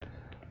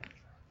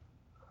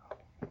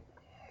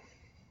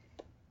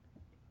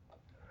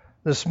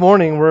This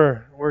morning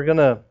we're going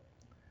to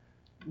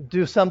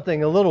do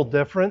something a little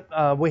different.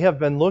 We have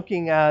been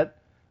looking at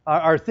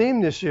our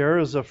theme this year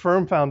is a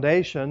firm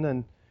foundation,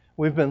 and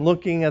we've been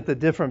looking at the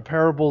different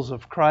parables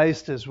of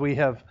Christ as we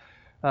have.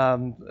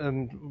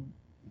 And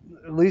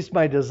at least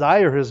my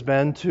desire has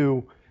been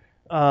to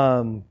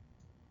help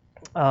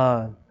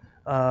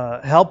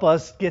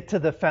us get to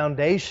the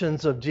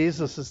foundations of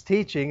Jesus'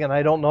 teaching, and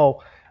I don't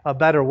know a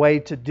better way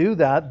to do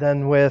that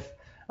than with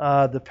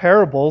the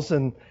parables.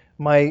 And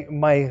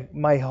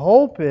my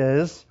hope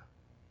is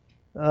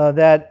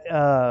that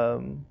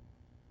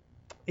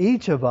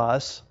each of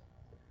us,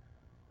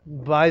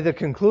 by the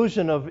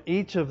conclusion of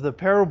each of the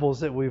parables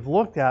that we've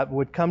looked at,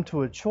 would come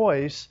to a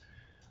choice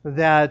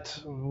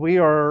that we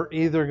are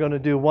either going to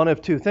do one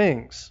of two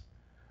things.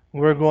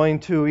 We're going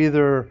to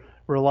either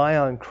rely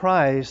on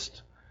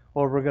Christ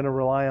or we're going to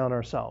rely on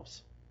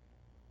ourselves.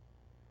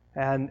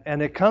 And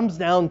it comes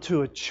down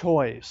to a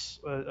choice.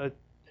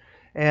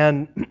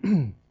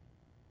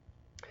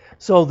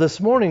 So this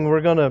morning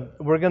we're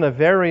gonna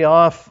vary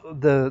off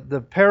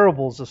the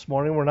parables this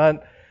morning. We're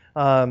not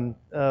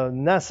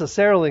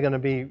necessarily going to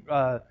be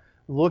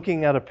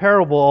looking at a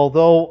parable,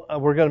 although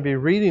we're going to be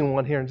reading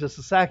one here in just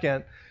a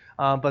second.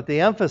 But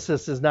the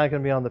emphasis is not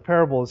going to be on the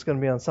parable; it's going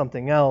to be on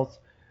something else.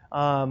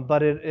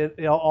 But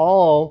it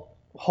all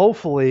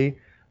hopefully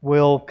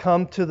will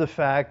come to the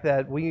fact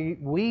that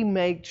we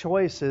make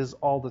choices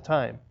all the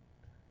time.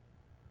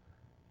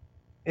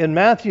 In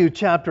Matthew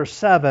chapter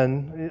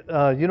 7,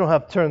 you don't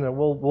have to turn there.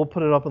 We'll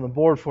put it up on the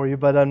board for you.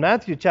 But in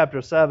Matthew chapter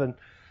 7,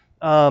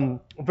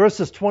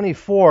 verses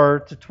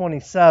 24 to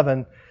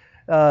 27,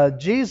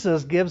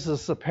 Jesus gives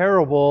us a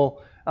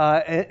parable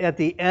at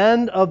the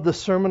end of the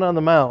Sermon on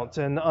the Mount.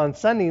 And on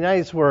Sunday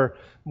nights,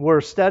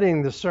 we're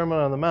studying the Sermon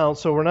on the Mount,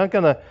 so we're not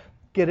going to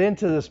get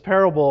into this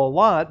parable a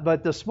lot.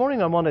 But this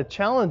morning, I want to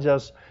challenge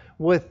us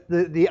with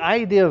the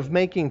idea of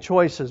making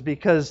choices,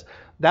 because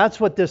that's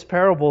what this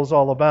parable is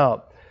all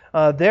about.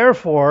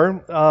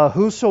 Therefore,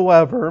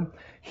 whosoever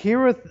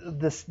heareth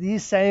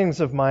these sayings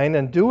of mine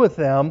and doeth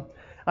them,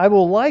 I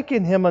will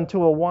liken him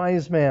unto a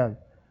wise man,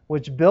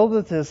 which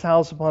buildeth his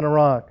house upon a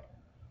rock.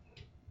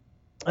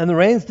 And the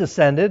rains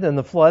descended, and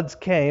the floods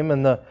came,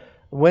 and the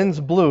winds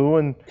blew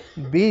and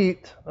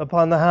beat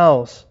upon the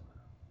house.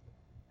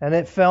 And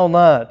it fell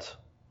not,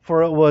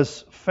 for it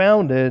was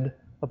founded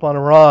upon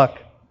a rock.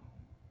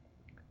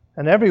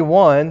 And every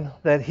one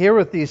that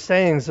heareth these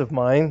sayings of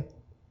mine,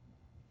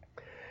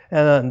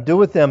 and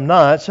doeth them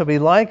not, shall be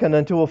likened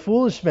unto a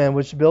foolish man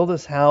which built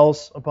his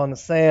house upon the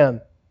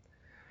sand.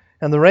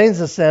 And the rains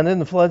descended,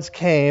 and the floods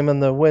came,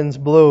 and the winds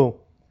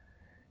blew,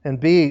 and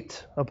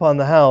beat upon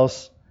the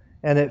house,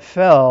 and it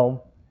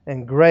fell,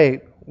 and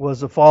great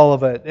was the fall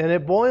of it. And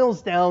it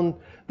boils down,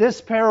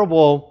 this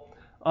parable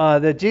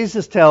that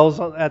Jesus tells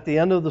at the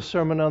end of the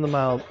Sermon on the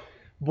Mount,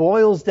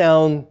 boils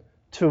down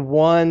to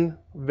one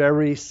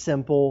very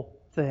simple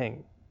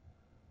thing: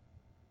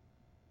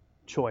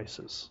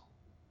 choices.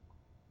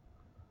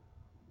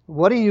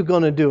 What are you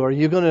going to do? Are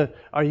you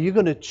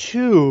going to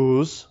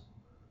choose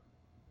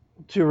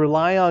to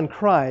rely on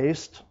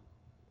Christ?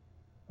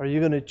 Or are you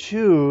going to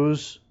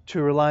choose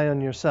to rely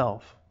on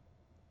yourself?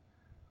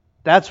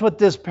 That's what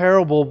this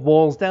parable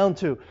boils down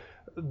to.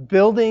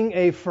 Building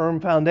a firm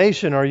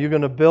foundation. Are you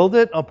going to build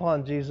it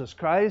upon Jesus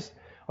Christ?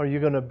 Or are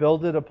you going to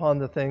build it upon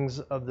the things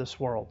of this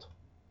world?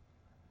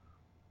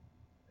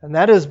 And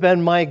that has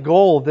been my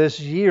goal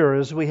this year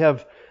as we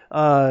have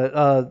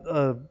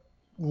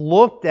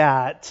looked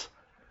at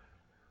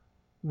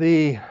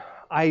the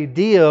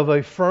idea of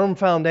a firm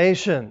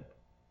foundation.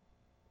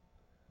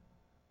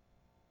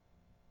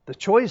 The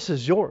choice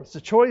is yours. The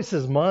choice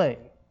is mine.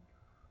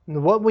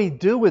 And what we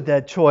do with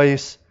that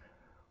choice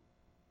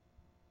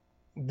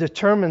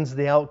determines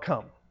the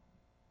outcome.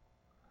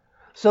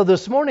 So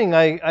this morning,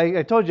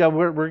 I told you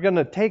we're going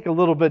to take a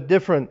little bit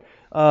different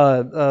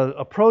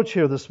approach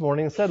here this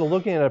morning. Instead of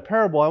looking at a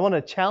parable, I want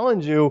to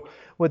challenge you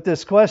with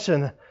this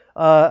question: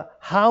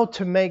 how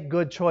to make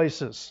good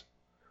choices.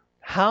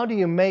 How do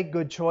you make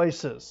good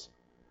choices?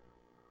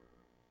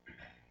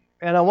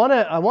 And I want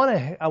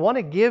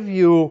to give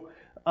you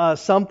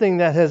something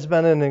that has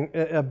been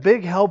a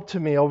big help to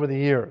me over the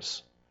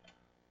years.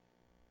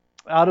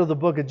 Out of the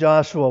book of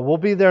Joshua, we'll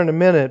be there in a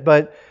minute.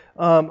 But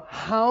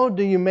how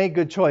do you make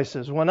good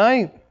choices?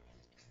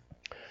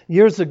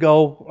 Years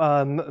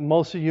ago,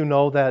 most of you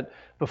know that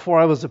before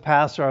I was a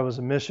pastor, I was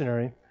a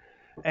missionary,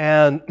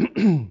 and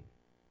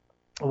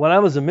when I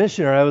was a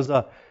missionary,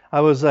 I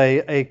was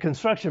a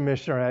construction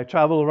missionary. I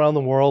traveled around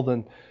the world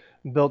and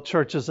built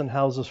churches and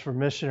houses for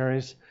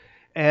missionaries.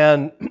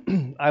 And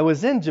I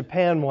was in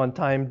Japan one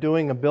time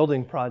doing a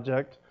building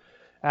project.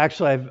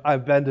 Actually,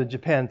 I've been to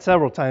Japan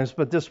several times,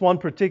 but this one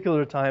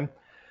particular time,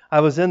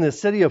 I was in the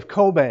city of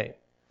Kobe.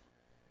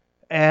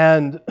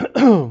 And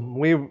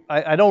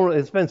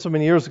it's been so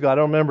many years ago, I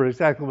don't remember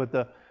exactly what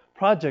the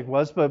project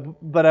was,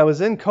 but I was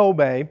in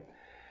Kobe.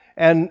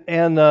 And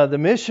the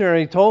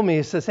missionary told me,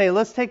 he says, hey,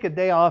 let's take a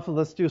day off and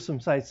let's do some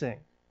sightseeing.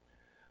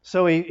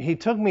 So he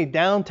took me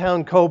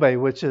downtown Kobe,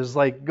 which is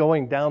like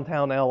going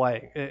downtown LA.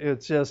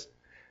 It's just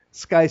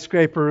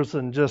skyscrapers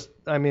and just,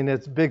 I mean,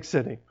 it's a big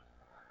city.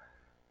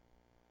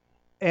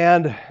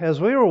 And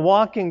as we were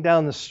walking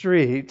down the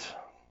street,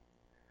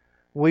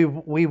 we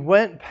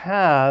went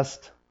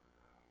past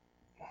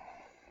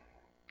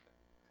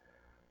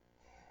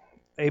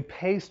a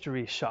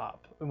pastry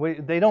shop.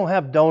 They don't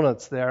have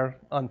donuts there,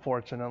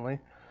 unfortunately,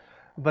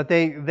 but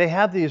they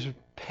have these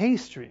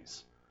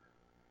pastries.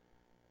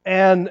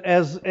 And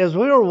as we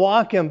were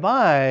walking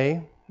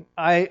by,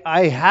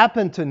 I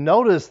happened to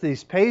notice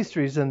these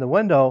pastries in the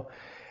window,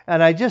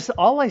 and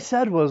all I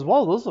said was,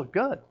 "Whoa, those look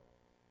good."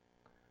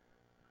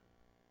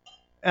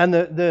 And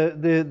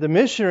the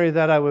missionary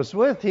that I was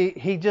with,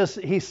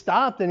 he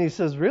stopped and he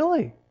says,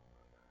 "Really?"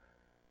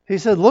 He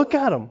said, "Look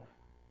at them."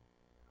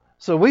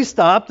 So we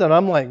stopped, and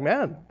I'm like,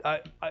 "Man,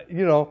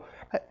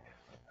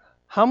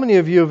 how many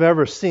of you have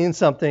ever seen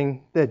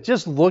something that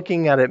just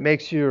looking at it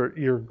makes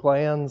your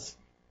glands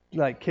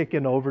like kick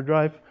in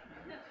overdrive?"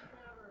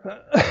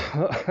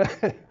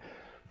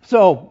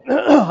 So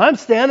I'm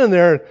standing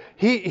there.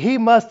 He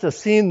must have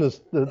seen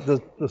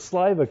the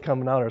saliva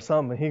coming out or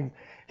something.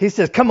 He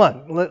says, "Come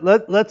on,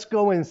 let's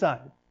go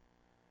inside."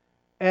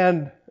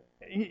 And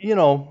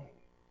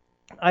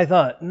I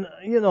thought,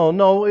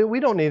 no, we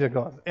don't need to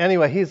go.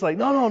 Anyway, he's like,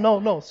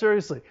 no,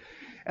 seriously.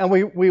 And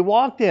we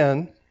walked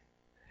in,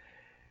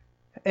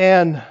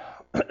 and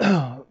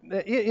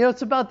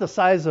it's about the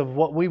size of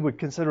what we would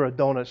consider a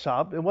donut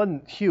shop. It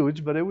wasn't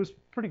huge, but it was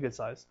pretty good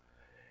size.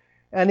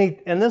 And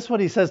this is what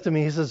he says to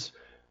me. He says,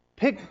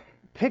 pick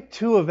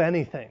two of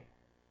anything.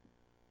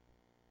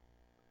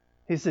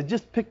 He said,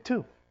 "Just pick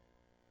two."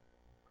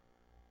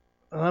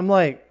 And I'm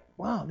like,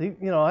 wow,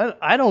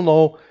 I don't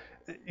know.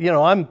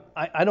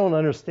 I don't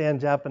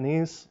understand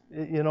Japanese,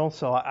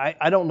 so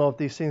I don't know if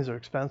these things are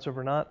expensive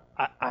or not.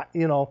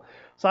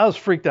 So I was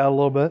freaked out a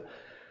little bit.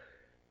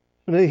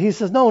 And he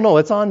says, no,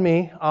 it's on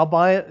me. I'll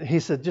buy it. He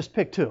said, "Just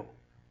pick two."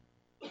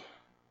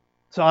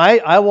 So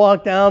I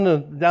walked down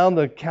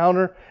the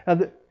counter,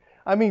 and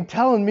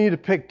telling me to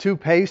pick two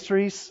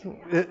pastries,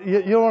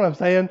 you know what I'm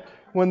saying?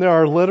 When there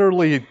are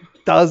literally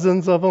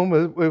dozens of them,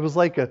 it was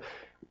like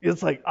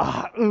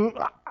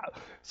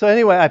So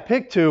anyway, I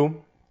picked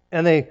two,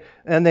 and they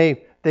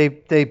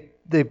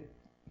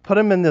put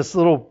them in this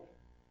little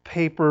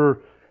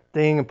paper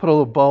thing and put a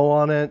little bow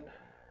on it,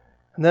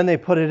 and then they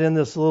put it in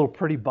this little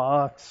pretty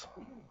box.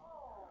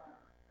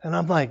 And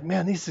I'm like,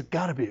 man, these have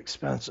got to be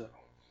expensive.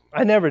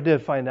 I never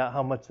did find out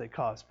how much they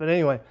cost, but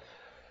anyway,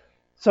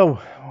 so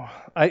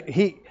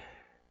he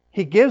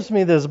gives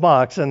me this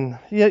box, and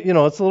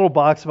it's a little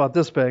box about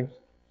this big.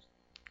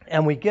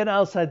 And we get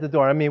outside the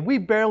door. We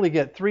barely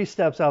get 3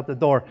 steps out the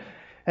door.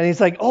 And he's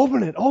like,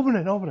 open it.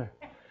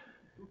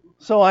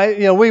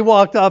 So we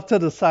walked off to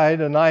the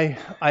side, and I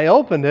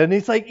opened it, and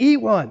he's like, "Eat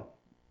one.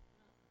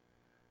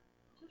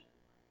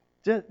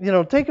 Just,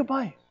 take a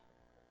bite."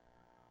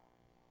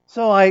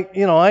 So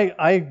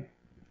I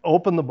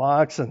opened the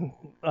box and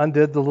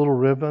undid the little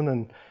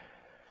ribbon,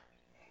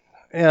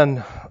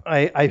 and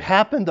I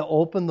happened to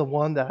open the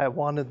one that I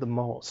wanted the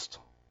most.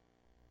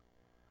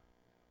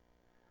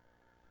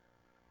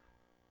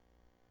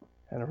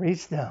 And I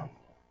reached down,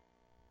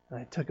 and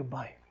I took a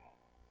bite.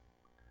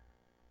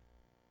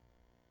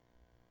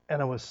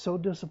 And I was so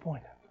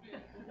disappointed.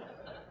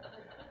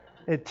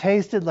 It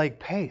tasted like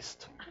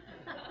paste.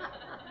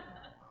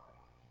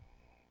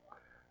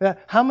 Now,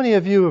 how many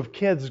of you have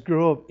kids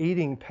grew up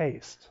eating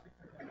paste?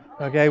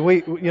 Okay,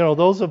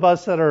 those of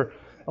us that are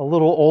a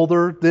little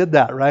older did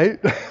that, right?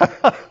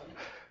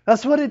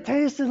 That's what it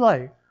tasted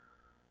like.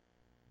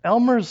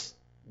 Elmer's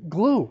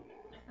glue.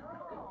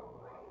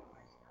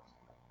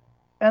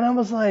 And I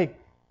was like,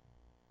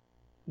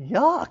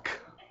 yuck.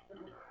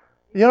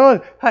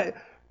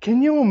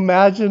 Can you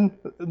imagine?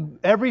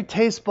 Every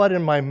taste bud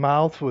in my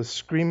mouth was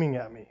screaming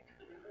at me.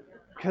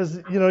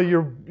 Because,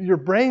 your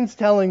brain's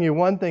telling you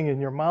one thing and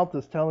your mouth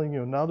is telling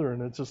you another,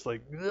 and it's just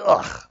like,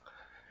 ugh.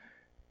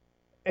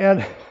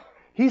 And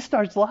he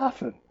starts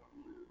laughing.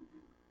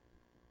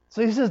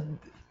 So he says,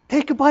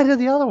 "Take a bite of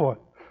the other one."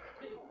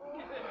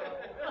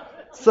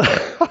 So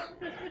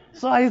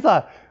I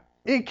thought,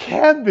 it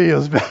can't be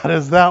as bad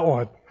as that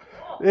one.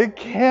 It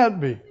can't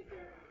be.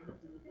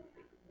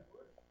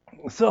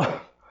 So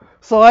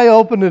I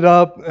opened it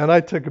up, and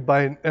I took a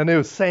bite, and it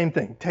was the same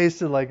thing.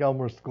 Tasted like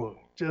Elmer's glue.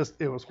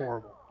 It was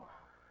horrible.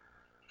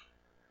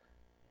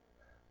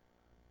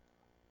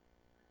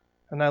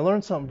 And I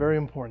learned something very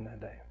important that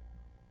day.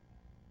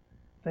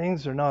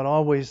 Things are not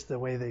always the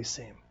way they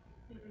seem.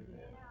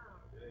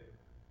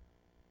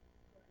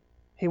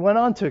 He went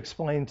on to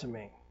explain to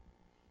me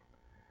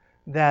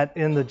that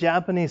in the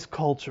Japanese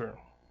culture,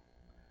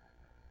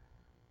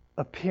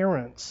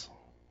 appearance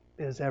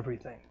is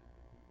everything.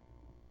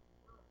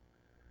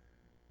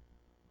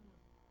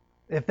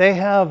 If they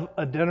have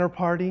a dinner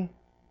party,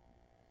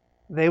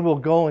 they will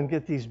go and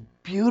get these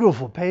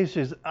beautiful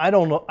pastries. I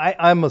don't know.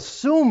 I'm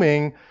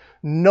assuming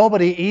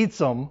nobody eats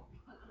them.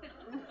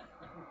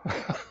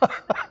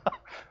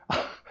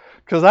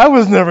 Because I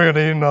was never going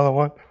to eat another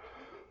one.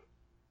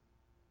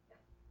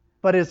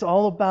 But it's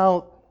all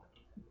about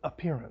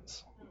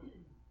appearance.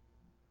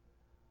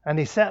 And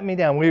he sat me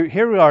down.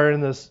 Here we are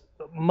in this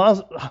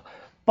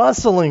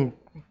bustling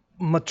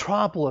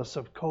metropolis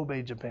of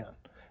Kobe, Japan.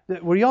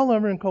 Were y'all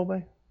ever in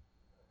Kobe?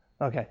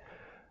 Okay.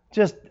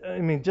 Just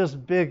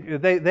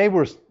big. They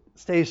were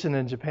stationed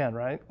in Japan,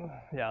 right?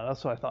 Yeah,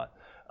 that's what I thought.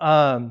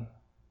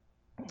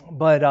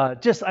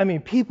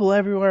 People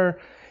everywhere.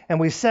 And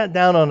we sat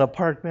down on a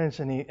park bench,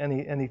 and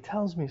he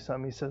tells me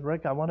something. He said,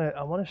 "Rick, I want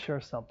to share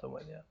something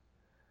with you."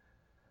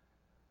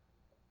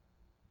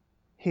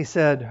 He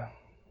said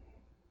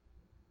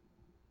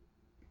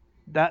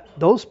that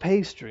those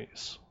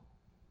pastries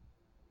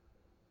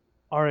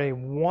are a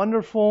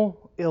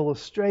wonderful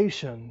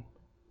illustration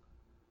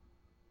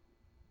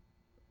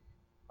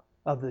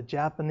of the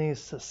Japanese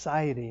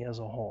society as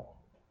a whole.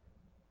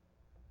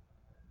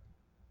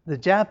 The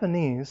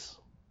Japanese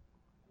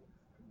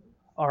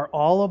are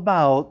all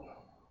about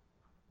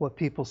what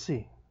people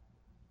see.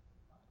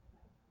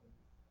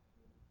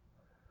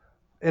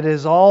 It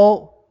is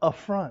all a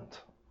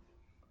front.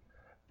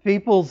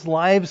 People's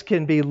lives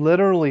can be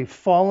literally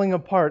falling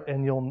apart,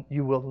 and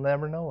you will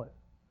never know it.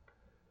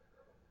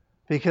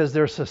 Because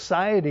their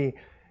society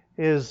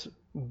is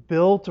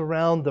built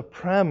around the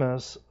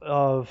premise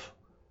of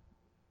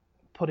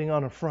putting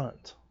on a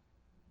front.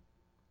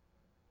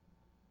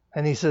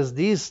 And he says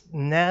these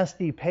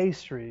nasty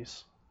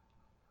pastries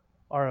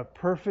are a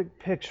perfect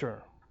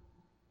picture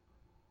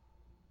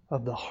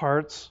of the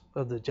hearts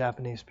of the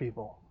Japanese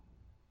people.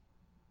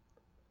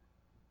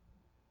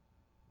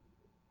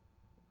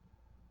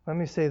 Let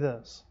me say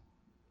this.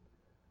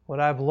 What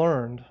I've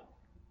learned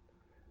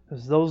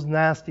is those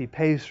nasty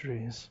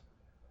pastries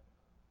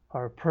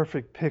are a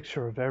perfect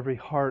picture of every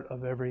heart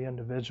of every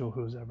individual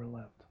who's ever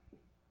lived.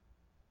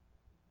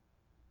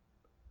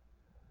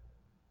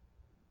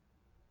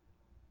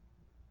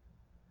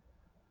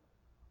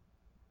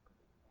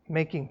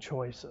 Making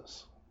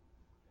choices.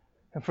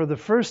 And for the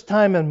first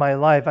time in my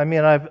life, I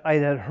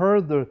had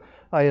heard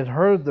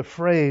the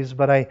phrase,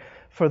 but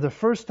for the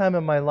first time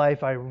in my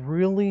life, I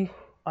really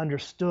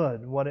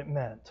understood what it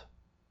meant.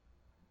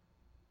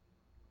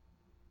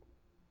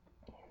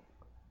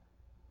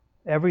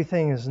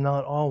 Everything is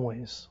not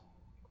always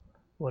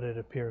what it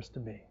appears to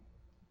be.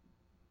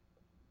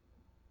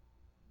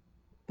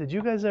 Did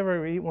you guys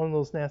ever eat one of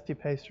those nasty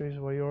pastries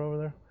while you were over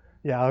there?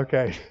 Yeah,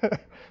 okay.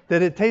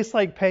 Did it taste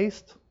like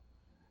paste?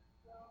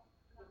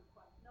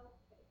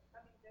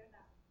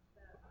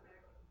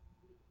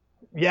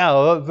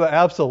 Yeah,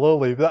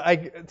 absolutely.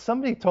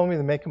 Somebody told me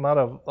to make them out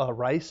of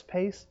rice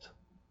paste.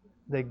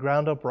 They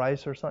ground up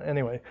rice or something.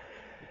 Anyway,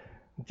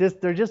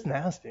 they're just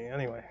nasty.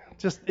 Anyway,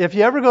 just if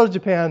you ever go to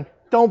Japan,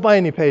 don't buy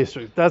any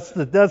pastries. That's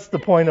the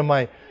point of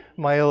my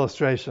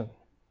illustration.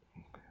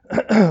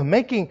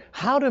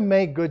 How to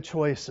make good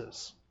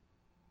choices.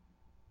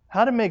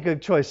 How to make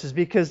good choices,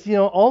 because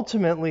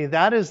ultimately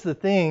that is the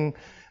thing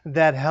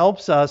that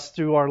helps us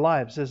through our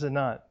lives, is it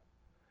not?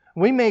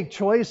 We make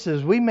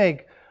choices. We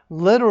make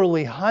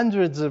literally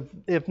hundreds of,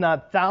 if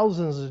not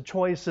thousands of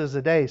choices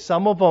a day.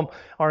 Some of them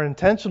are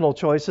intentional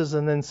choices,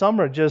 and then some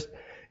are just,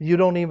 you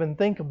don't even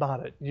think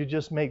about it. You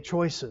just make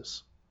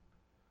choices.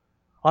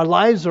 Our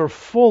lives are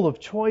full of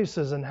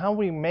choices, and how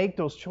we make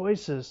those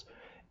choices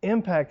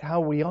impact how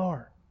we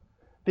are.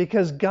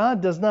 Because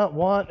God does not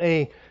want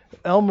a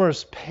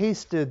Elmer's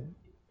pasted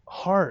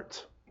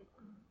heart.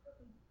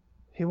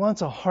 He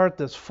wants a heart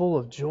that's full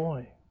of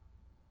joy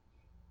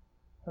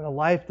and a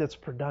life that's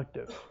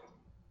productive.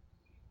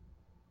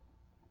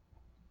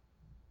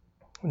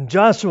 In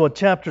Joshua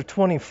chapter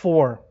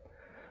 24.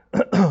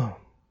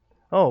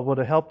 Oh, it would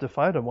have helped if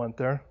I'd have went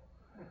there.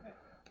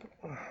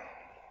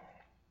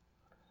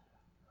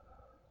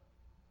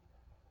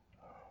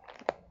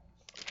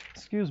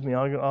 Excuse me,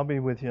 I'll be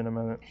with you in a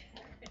minute.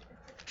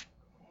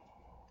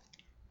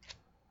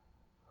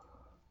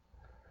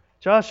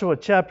 Joshua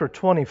chapter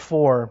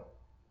 24.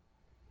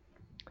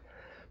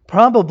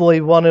 Probably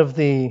one of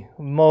the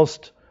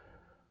most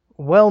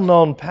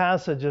well-known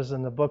passages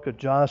in the book of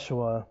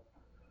Joshua.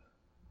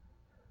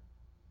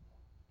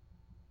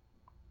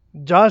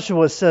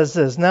 Joshua says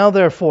this, "Now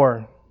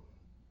therefore,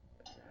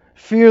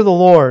 fear the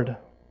Lord,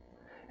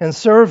 and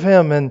serve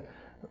Him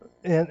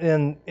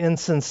in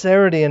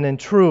sincerity and in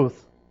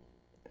truth,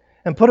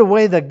 and put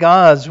away the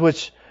gods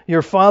which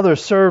your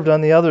fathers served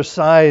on the other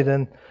side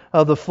and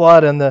of the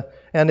flood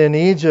and in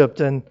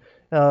Egypt,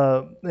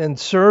 and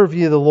serve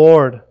ye the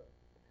Lord.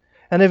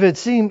 And if it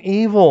seem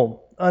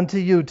evil unto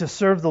you to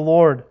serve the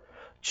Lord,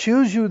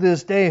 choose you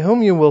this day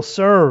whom you will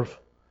serve,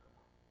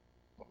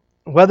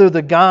 whether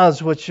the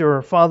gods which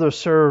your fathers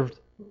served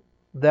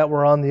that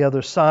were on the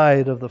other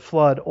side of the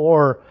flood,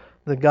 or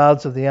the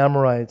gods of the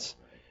Amorites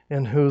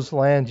in whose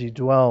land ye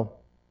dwell.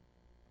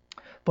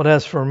 But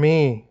as for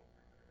me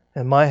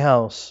and my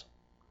house,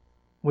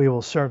 we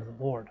will serve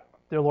the Lord."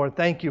 Dear Lord,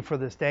 thank you for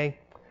this day.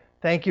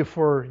 Thank you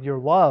for your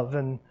love,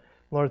 and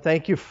Lord,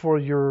 thank you for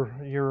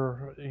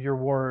your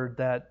word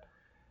that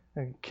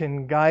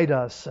can guide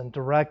us and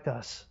direct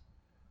us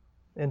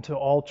into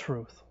all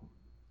truth.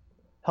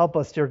 Help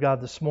us, dear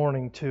God, this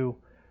morning to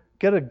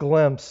get a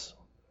glimpse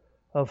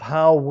of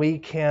how we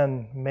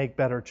can make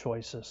better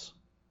choices.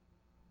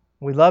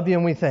 We love you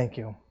and we thank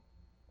you.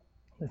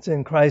 It's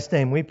in Christ's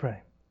name we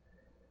pray.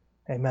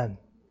 Amen.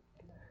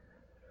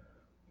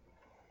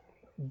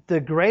 The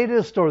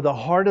greatest or the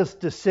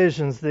hardest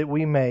decisions that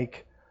we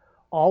make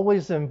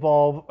always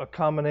involve a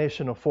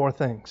combination of four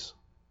things.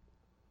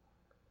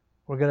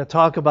 We're going to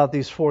talk about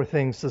these four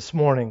things this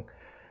morning.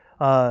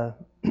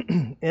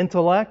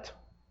 Intellect,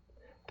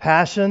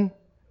 passion,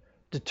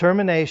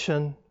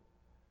 determination,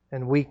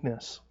 and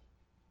weakness.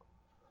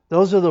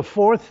 Those are the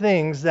four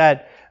things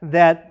that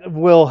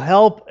will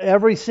help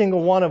every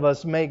single one of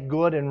us make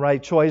good and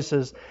right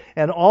choices.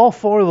 And all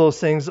four of those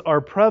things are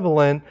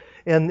prevalent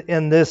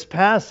in this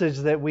passage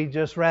that we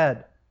just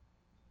read.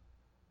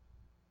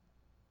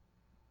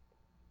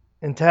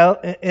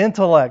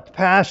 Intellect,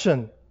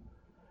 passion,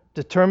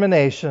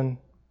 determination,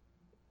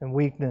 and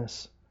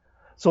weakness.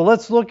 So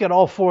let's look at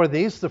all four of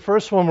these. The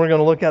first one we're going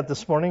to look at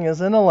this morning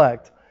is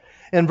intellect.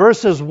 In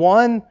verses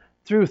 1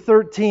 through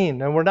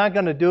 13, and we're not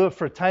going to do it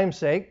for time's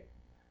sake,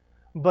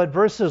 but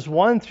verses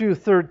 1 through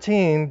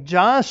 13,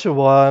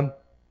 Joshua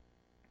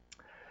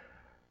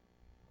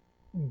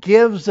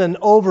gives an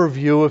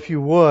overview, if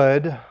you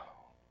would,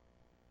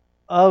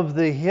 of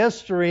the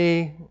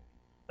history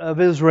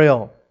of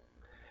Israel.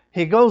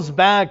 He goes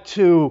back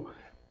to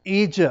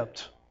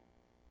Egypt.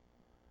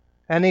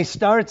 And he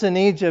starts in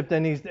Egypt,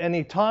 and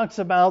he talks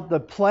about the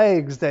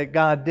plagues that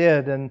God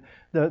did, and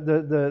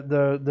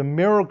the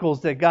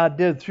miracles that God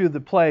did through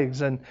the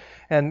plagues, and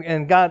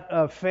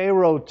got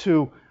Pharaoh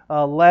to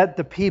let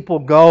the people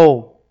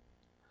go.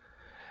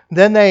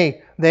 Then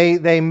they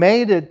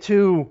made it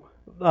to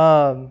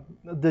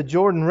the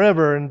Jordan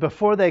River, and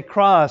before they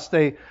crossed,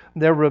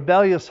 their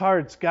rebellious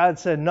hearts, God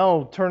said,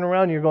 "No, turn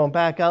around. You're going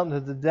back out into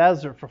the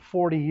desert for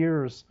 40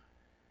 years."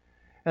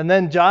 And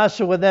then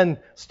Joshua then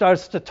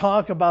starts to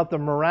talk about the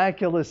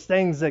miraculous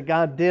things that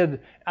God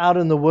did out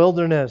in the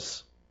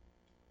wilderness.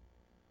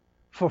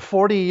 For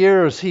 40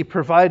 years, He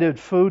provided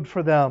food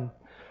for them.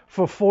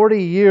 For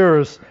 40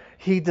 years,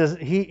 He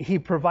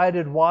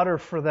provided water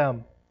for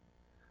them.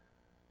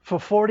 For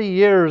 40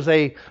 years,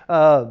 a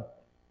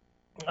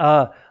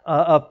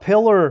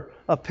pillar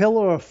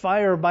of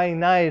fire by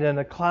night and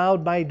a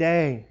cloud by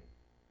day.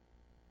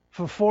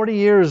 For 40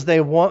 years,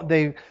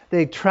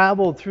 they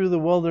traveled through the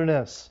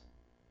wilderness.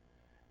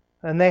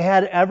 And they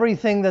had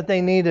everything that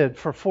they needed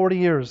for 40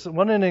 years.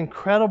 What an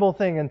incredible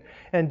thing.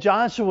 And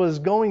Joshua is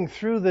going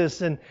through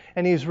this and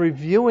he's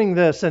reviewing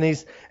this and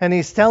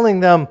he's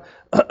telling them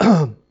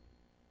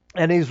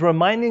and he's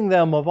reminding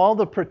them of all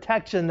the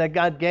protection that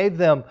God gave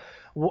them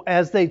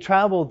as they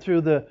traveled through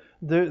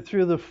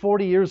the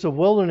 40 years of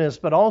wilderness,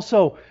 but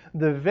also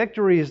the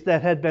victories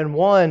that had been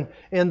won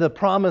in the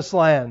promised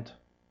land.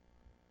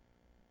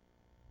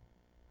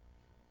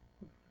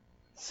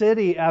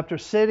 City after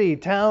city,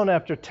 town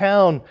after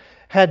town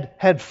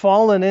had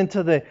fallen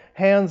into the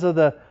hands of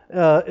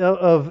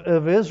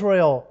of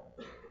Israel,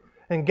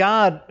 and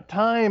God,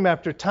 time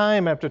after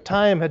time after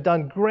time, had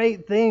done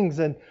great things,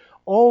 and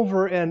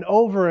over and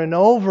over and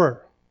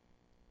over.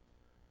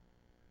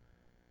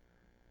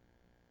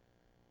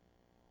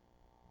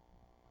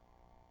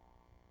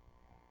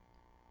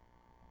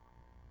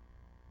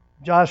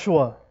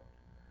 Joshua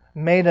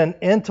made an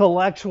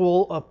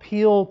intellectual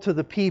appeal to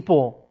the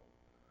people.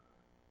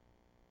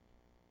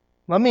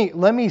 Let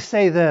me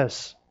say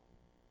this.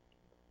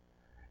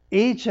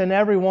 Each and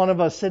every one of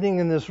us sitting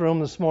in this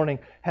room this morning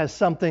has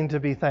something to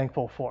be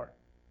thankful for.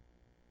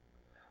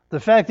 The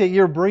fact that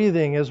you're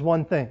breathing is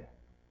one thing.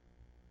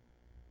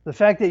 The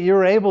fact that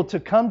you're able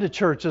to come to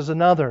church is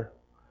another.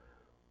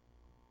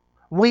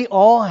 We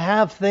all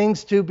have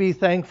things to be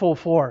thankful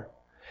for.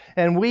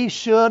 And we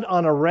should,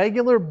 on a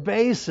regular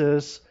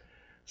basis,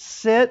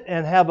 sit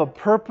and have a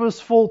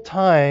purposeful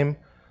time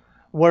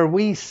where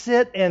we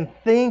sit and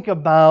think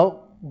about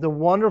the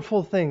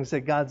wonderful things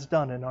that God's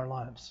done in our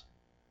lives.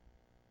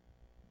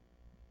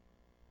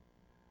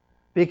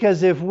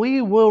 Because if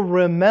we will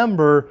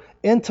remember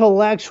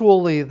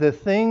intellectually the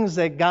things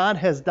that God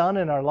has done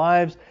in our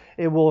lives,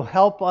 it will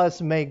help us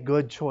make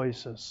good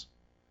choices.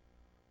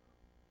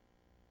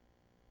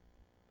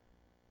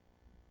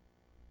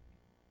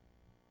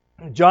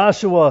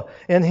 Joshua,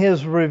 in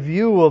his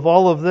review of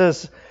all of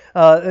this,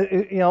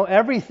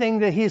 everything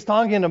that he's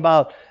talking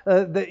about,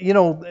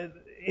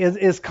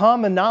 is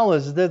common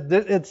knowledge. That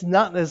it's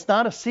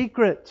not a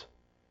secret.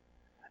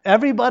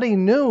 Everybody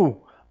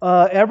knew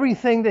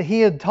everything that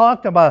he had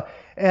talked about,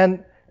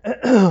 and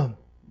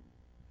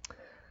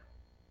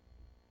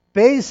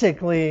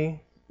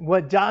basically,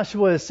 what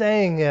Joshua is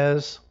saying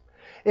is,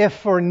 if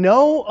for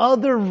no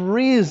other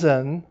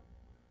reason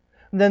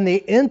than the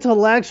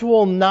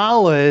intellectual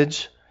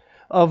knowledge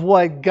of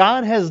what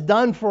God has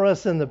done for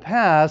us in the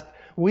past,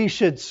 we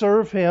should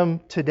serve Him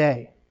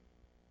today.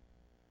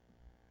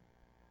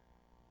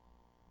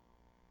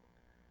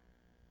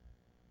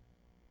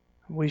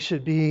 We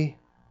should be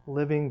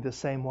living the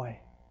same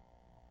way.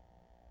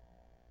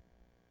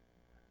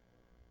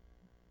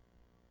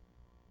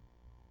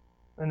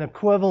 An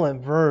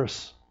equivalent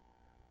verse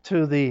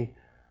to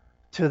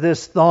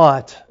this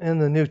thought in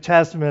the New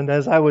Testament,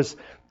 as I was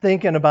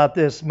thinking about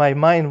this, my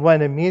mind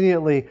went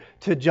immediately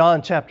to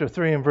John chapter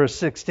 3 and verse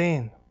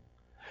 16.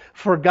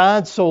 For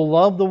God so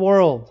loved the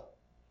world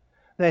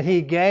that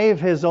he gave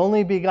his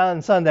only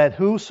begotten Son, that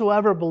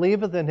whosoever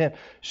believeth in him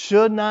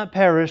should not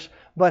perish,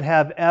 but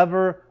have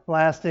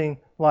everlasting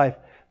life.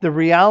 The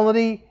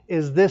reality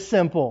is this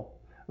simple.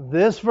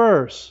 This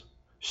verse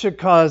should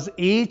cause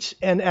each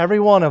and every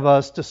one of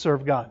us to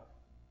serve God.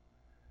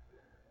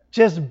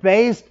 Just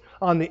based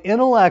on the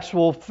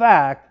intellectual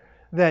fact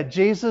that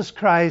Jesus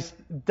Christ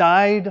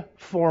died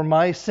for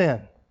my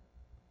sin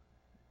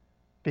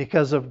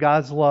because of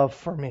God's love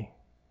for me.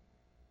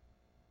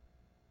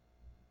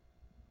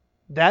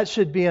 That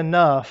should be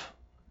enough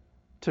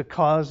to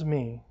cause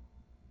me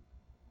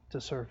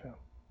to serve Him.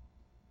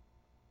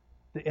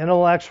 The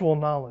intellectual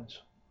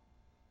knowledge.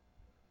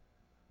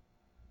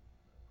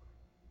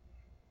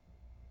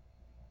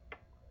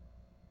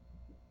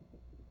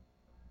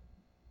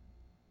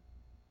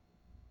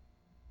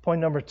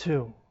 Point number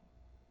 2,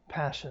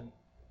 passion.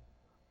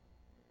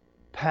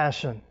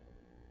 Passion.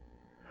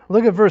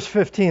 Look at verse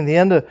 15, the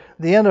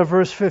end of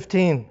verse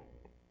 15.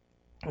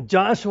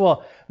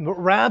 Joshua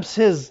wraps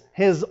his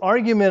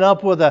argument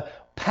up with a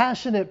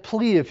passionate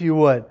plea, if you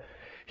would.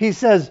 He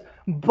says,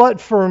 but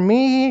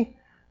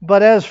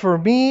as for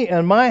me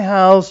and my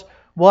house,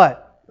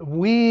 what?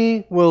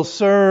 We will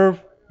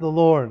serve the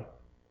Lord.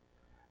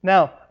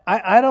 Now,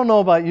 I don't know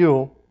about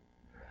you,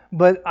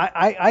 but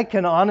I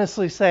can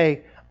honestly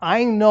say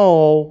I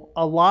know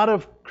a lot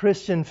of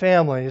Christian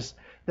families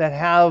that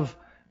have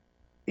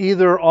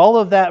either all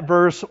of that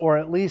verse or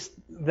at least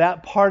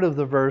that part of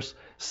the verse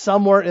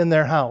somewhere in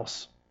their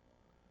house.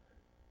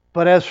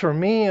 But as for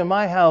me and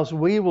my house,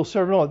 we will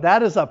serve the Lord.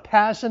 That is a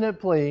passionate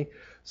plea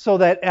so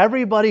that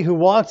everybody who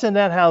walks in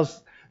that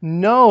house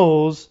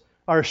knows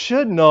or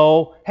should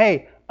know,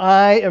 hey,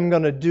 I am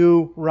going to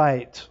do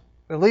right.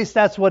 At least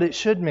that's what it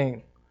should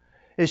mean.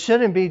 It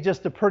shouldn't be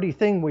just a pretty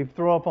thing we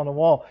throw up on the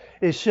wall.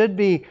 It should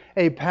be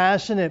a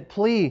passionate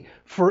plea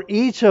for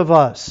each of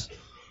us.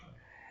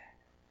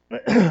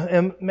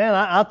 And man,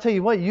 I'll tell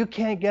you what, you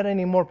can't get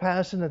any more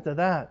passionate than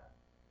that.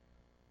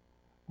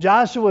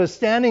 Joshua is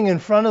standing in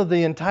front of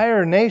the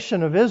entire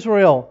nation of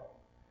Israel.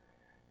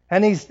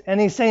 And he's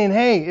saying,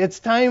 hey, it's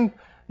time,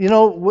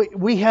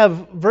 we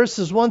have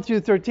verses 1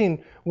 through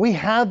 13. We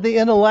have the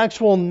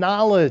intellectual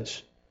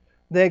knowledge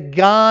that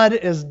God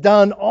has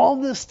done all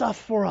this stuff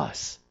for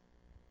us.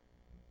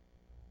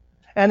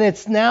 And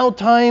it's now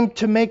time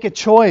to make a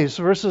choice,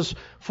 verses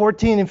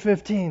 14 and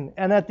 15.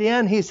 And at the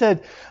end he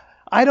said,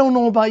 I don't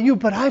know about you,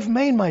 but I've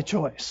made my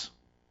choice.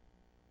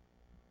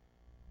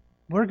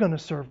 We're going to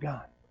serve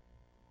God.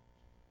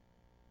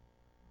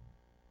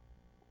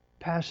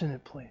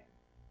 Passionate plea.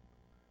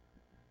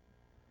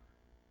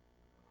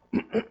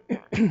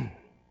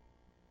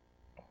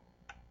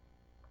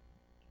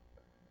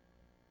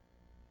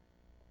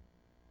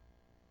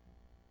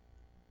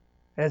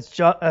 As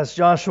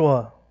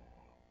Joshua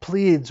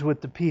pleads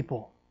with the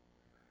people,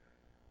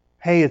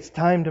 hey, it's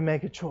time to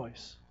make a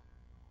choice.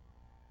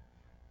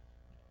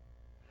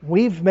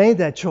 We've made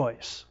that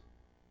choice.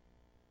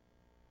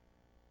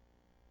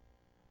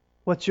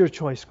 What's your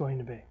choice going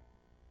to be?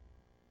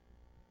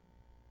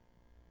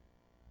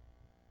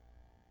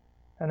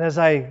 And as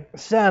I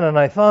sat and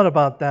I thought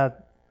about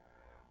that,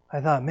 I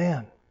thought,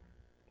 man,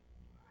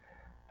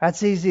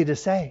 that's easy to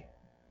say.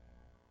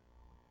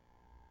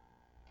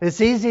 It's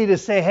easy to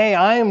say, hey,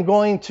 I am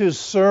going to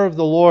serve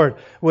the Lord.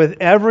 With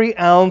every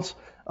ounce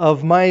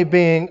of my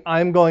being,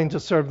 I'm going to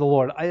serve the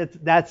Lord.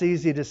 That's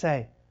easy to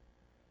say.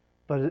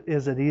 But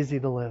is it easy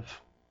to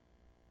live?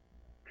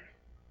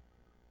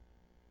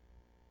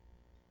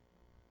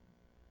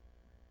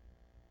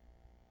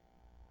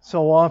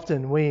 So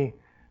often we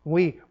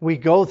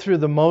go through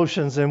the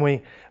motions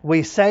and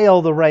we say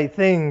all the right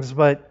things,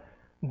 but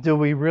do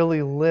we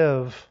really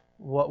live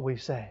what we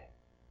say?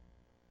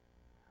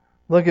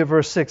 Look at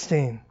verse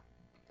 16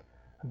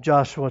 of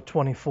Joshua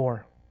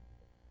 24.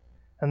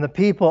 And the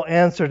people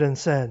answered and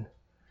said,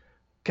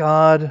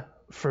 God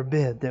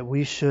forbid that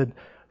we should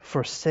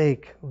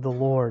forsake the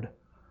Lord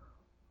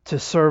to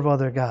serve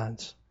other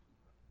gods.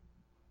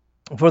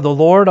 For the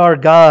Lord our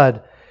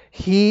God,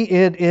 He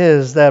it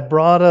is that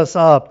brought us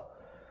up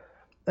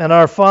and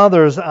our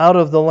fathers out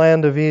of the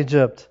land of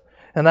Egypt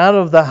and out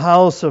of the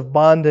house of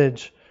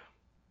bondage,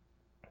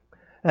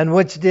 and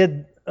which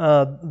did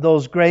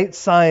those great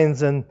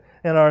signs in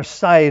our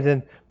sight,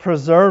 and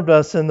preserved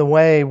us in the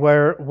way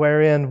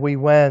wherein we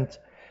went,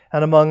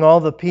 and among all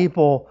the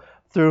people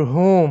through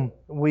whom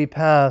we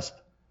passed.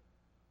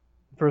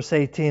 Verse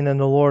 18, and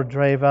the Lord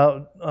drave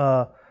out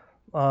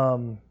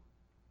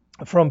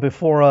from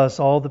before us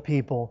all the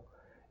people,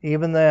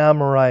 even the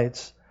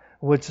Amorites,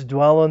 which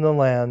dwell in the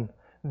land.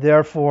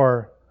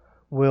 Therefore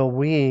will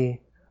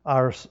we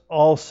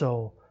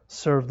also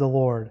serve the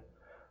Lord,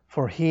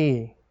 for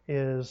He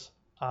is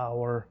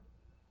our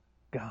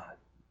God.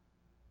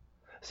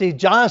 See,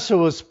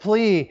 Joshua's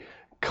plea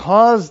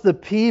caused the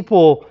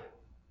people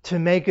to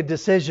make a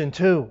decision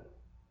too.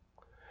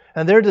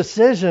 And their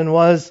decision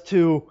was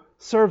to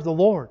serve the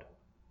Lord.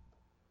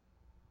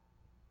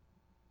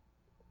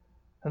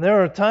 And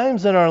there are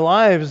times in our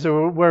lives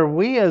where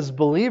we as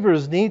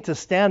believers need to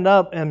stand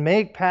up and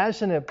make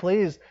passionate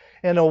pleas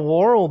in a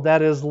world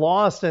that is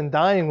lost and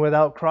dying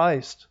without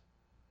Christ.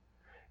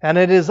 And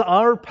it is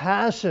our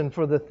passion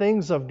for the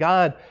things of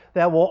God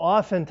that will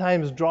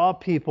oftentimes draw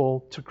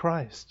people to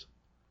Christ.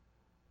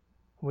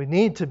 We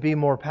need to be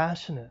more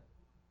passionate.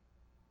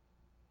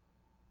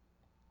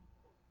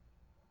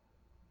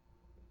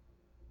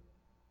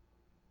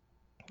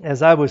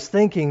 As I was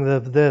thinking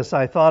of this,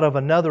 I thought of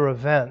another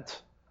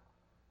event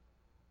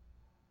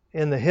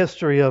in the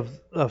history of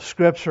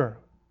Scripture.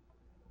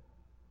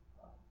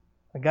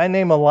 A guy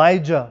named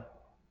Elijah.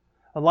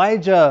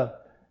 Elijah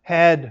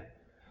had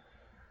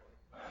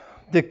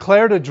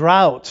declared a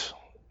drought.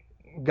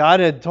 God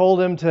had told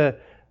him to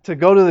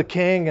go to the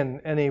king,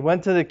 and he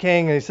went to the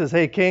king and he says,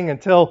 "Hey king,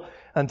 until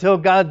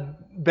God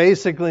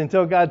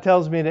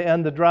tells me to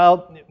end the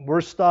drought,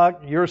 we're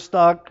stuck, you're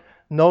stuck,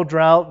 no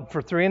drought."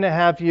 For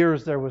 3.5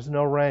 years there was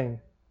no rain,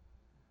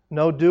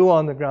 no dew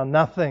on the ground,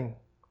 nothing.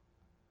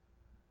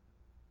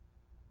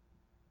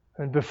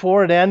 And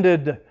before it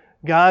ended,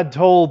 God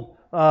told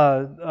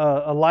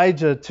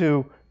Elijah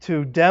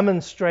to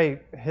demonstrate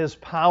His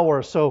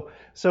power. So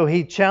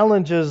he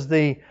challenges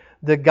the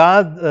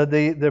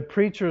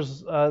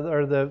preachers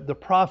or the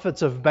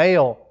prophets of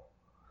Baal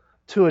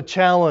to a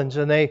challenge,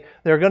 and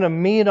they're going to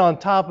meet on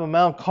top of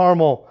Mount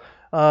Carmel.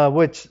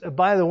 Which,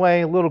 by the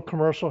way, a little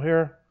commercial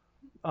here.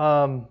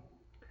 I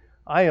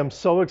am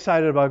so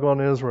excited about going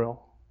to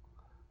Israel.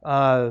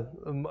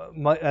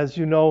 As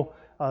you know,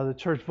 the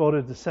church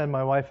voted to send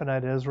my wife and I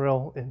to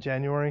Israel in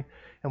January,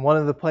 and one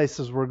of the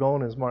places we're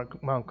going is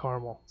Mount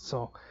Carmel.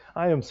 So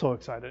I am so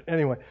excited.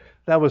 Anyway,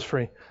 that was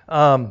free.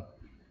 I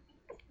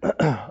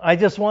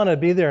just want to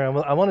be there.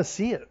 I want to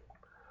see it.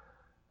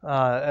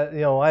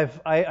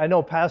 I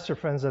know pastor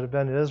friends that have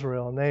been to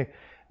Israel, and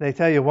they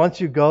tell you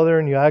once you go there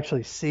and you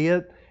actually see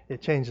it,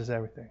 it changes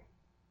everything.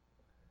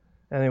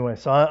 Anyway,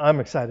 so I'm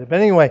excited.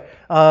 But anyway,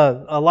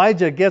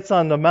 Elijah gets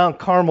on the Mount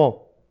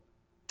Carmel,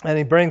 and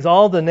he brings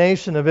all the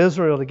nation of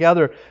Israel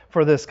together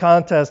for this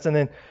contest. And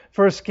in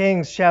 1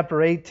 Kings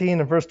chapter 18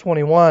 and verse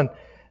 21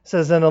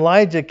 says, "And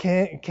Elijah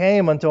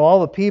came unto all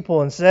the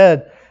people and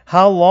said,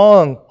 How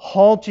long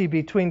halt ye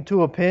between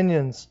two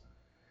opinions?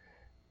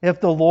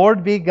 If the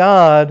Lord be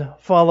God,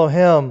 follow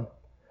Him.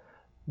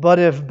 But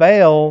if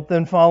Baal,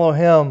 then follow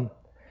him.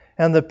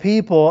 And the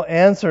people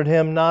answered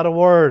him not a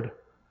word."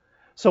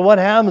 So what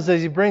happens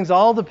is he brings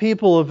all the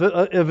people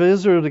of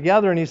Israel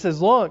together and he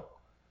says, "Look,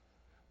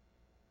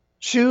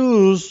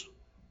 choose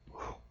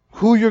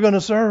who you're going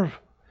to serve.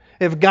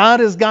 If God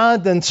is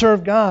God, then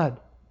serve God.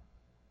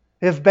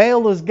 If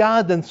Baal is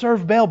God, then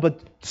serve Baal, but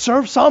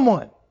serve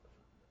someone.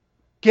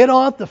 Get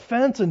off the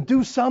fence and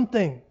do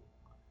something."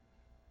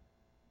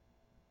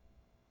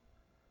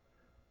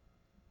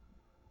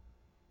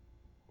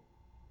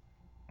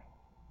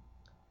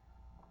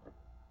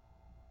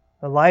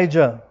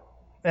 Elijah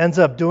ends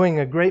up doing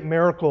a great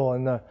miracle,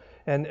 and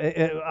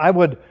I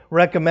would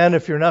recommend,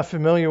 if you're not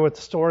familiar with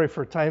the story,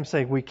 for time's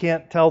sake, we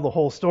can't tell the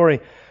whole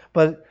story,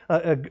 but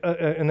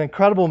an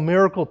incredible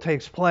miracle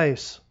takes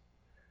place.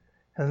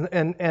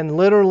 And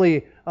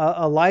literally,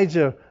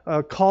 Elijah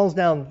calls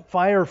down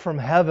fire from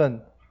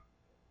heaven.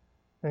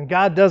 And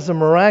God does a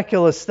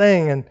miraculous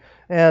thing.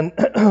 And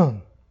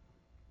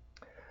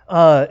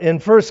in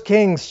 1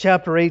 Kings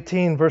chapter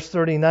 18, verse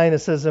 39, it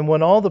says, "And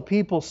when all the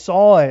people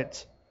saw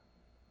it,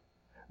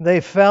 they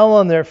fell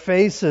on their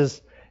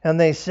faces, and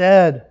they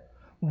said,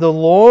 The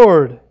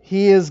Lord,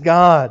 He is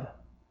God.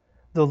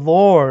 The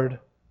Lord,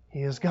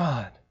 He is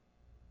God."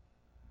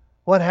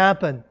 What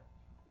happened?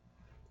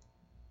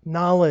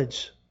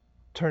 Knowledge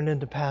turned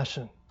into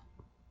passion.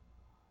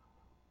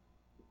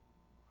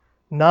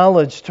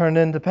 Knowledge turned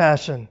into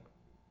passion.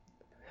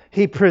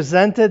 He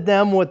presented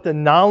them with the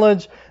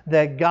knowledge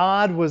that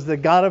God was the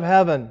God of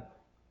heaven.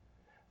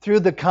 Through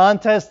the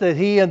contest that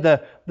he and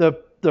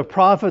the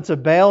prophets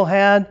of Baal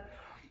had,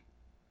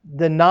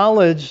 the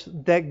knowledge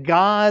that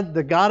God,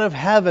 the God of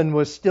heaven,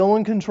 was still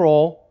in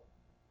control,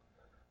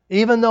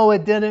 even though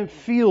it didn't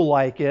feel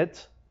like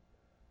it,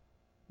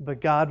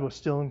 but God was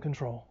still in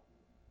control.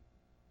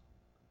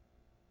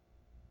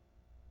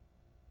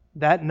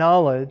 That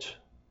knowledge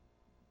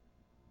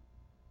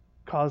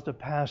caused a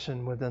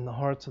passion within the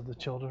hearts of the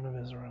children of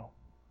Israel.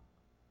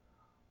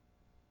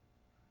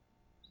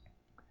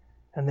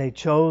 And they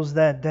chose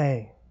that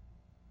day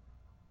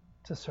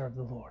to serve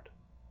the Lord.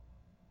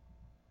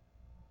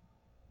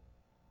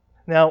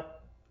 Now,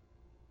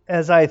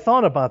 as I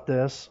thought about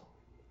this,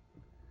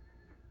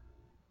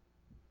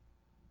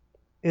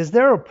 is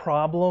there a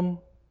problem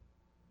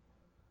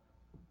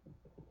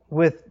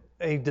with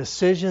a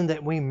decision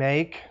that we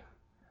make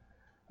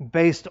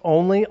based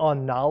only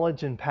on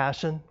knowledge and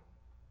passion?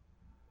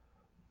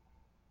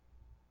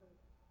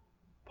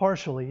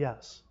 Partially,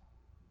 yes.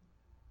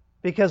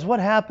 Because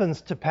what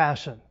happens to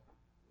passion?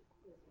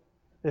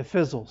 It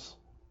fizzles.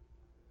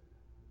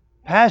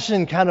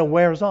 Passion kind of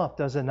wears off,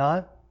 does it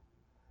not?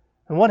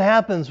 And what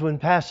happens when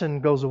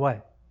passion goes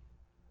away?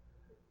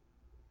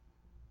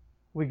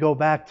 We go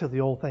back to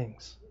the old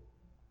things.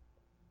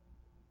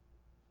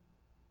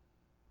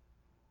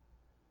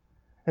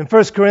 In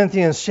 1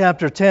 Corinthians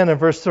chapter 10 and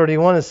verse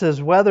 31, it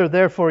says, "Whether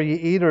therefore ye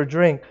eat or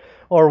drink,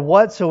 or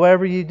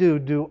whatsoever ye do,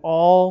 do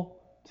all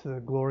to the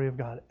glory of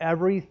God."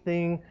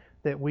 Everything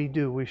that we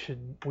do, we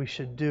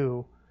should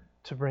do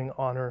to bring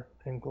honor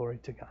and glory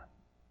to God.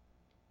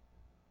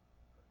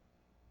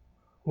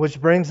 Which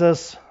brings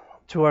us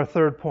to our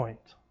third point,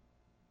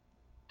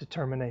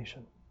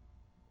 determination.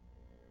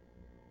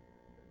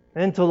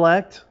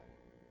 Intellect,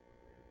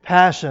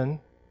 passion,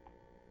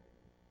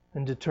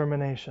 and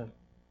determination.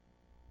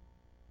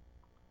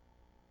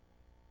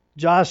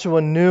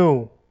 Joshua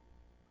knew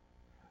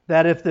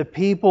that if the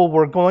people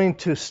were going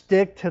to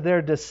stick to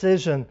their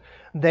decision,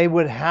 they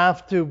would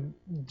have to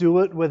do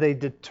it with a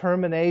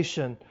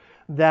determination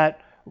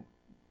that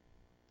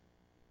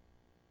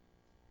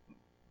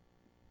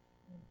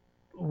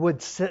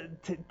would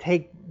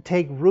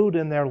take root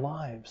in their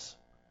lives.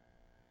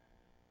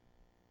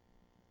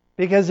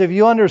 Because if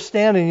you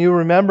understand and you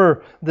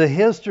remember the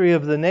history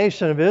of the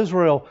nation of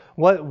Israel,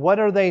 what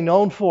are they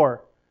known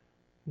for?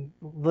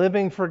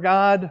 Living for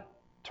God,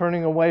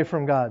 turning away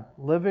from God.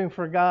 Living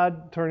for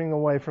God, turning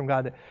away from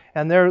God.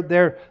 And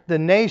they're the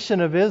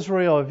nation of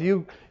Israel. If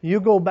you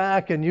go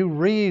back and you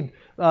read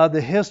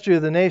the history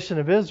of the nation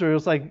of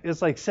Israel,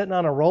 it's like sitting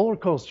on a roller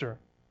coaster.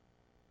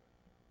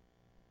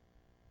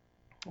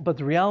 But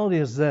the reality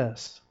is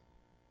this: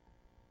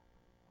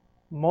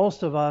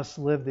 most of us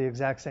live the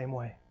exact same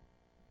way.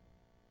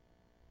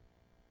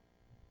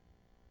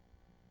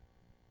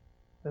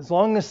 As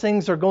long as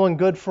things are going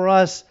good for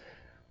us,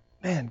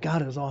 man,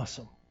 God is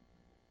awesome.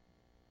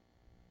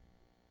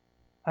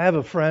 I have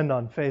a friend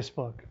on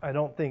Facebook. I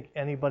don't think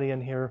anybody in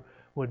here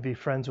would be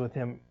friends with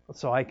him,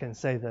 so I can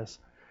say this.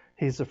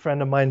 He's a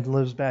friend of mine who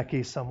lives back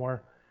east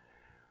somewhere.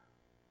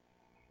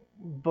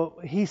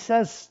 But he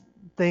says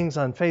things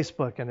on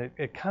Facebook, and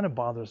it kind of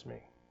bothers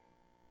me.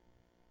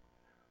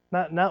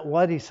 Not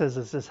what he says,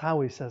 it's just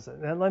how he says it.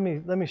 And let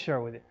me share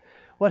it with you.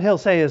 What he'll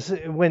say is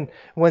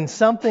when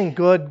something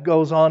good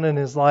goes on in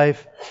his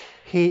life,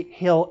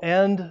 he'll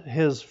end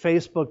his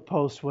Facebook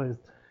post with,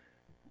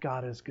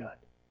 "God is good."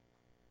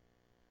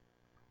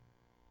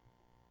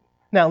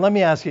 Now, let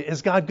me ask you,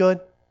 is God good?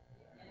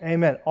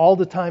 Amen. All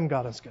the time,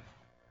 God is good.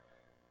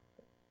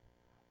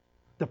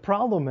 The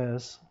problem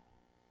is,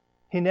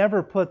 he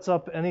never puts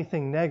up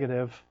anything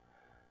negative.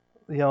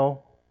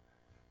 "Oh,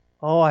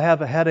 I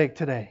have a headache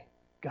today."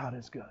 God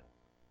is good.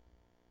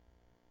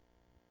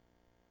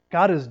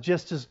 God is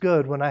just as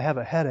good when I have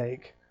a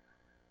headache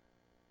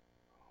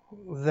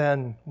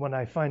than when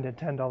I find a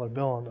 $10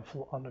 bill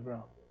on the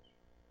ground.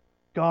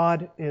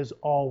 God is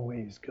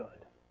always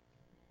good.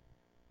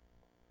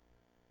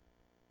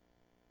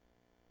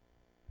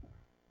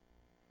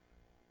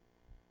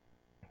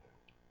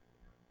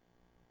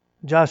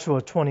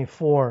 Joshua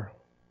 24.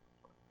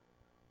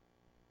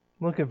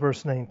 Look at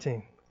verse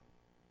 19.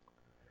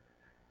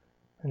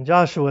 "And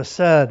Joshua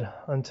said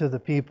unto the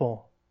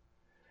people,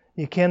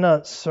 Ye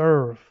cannot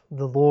serve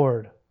the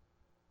Lord,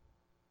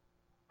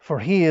 for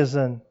He is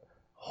an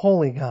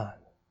holy God,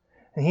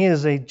 and He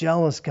is a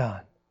jealous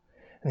God,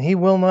 and He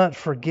will not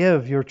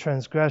forgive your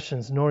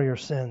transgressions nor your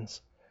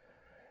sins,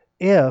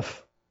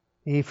 if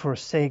ye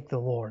forsake the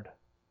Lord,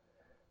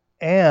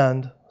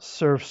 and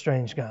serve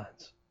strange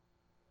gods.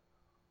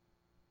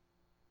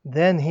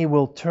 Then He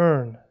will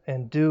turn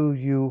and do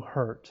you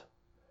hurt,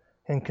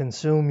 and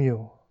consume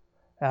you,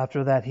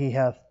 after that He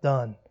hath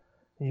done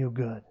you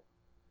good.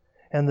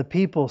 And the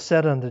people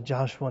said unto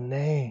Joshua,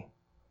 Nay,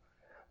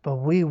 but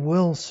we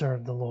will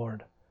serve the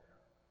Lord.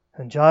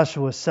 And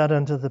Joshua said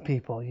unto the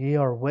people, Ye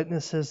are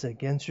witnesses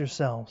against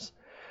yourselves,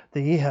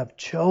 that ye have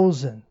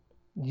chosen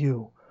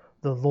you,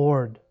 the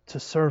Lord,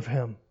 to serve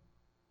Him.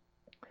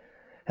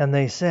 And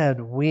they said,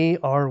 We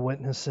are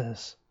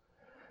witnesses.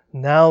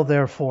 Now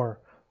therefore,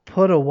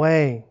 put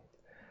away,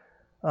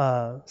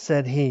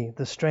 said he,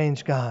 the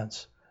strange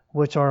gods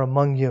which are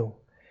among you,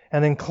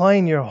 and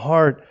incline your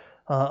heart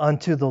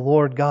unto the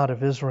Lord God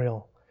of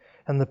Israel.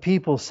 And the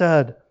people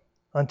said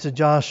unto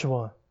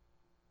Joshua,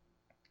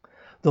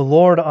 The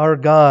Lord our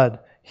God,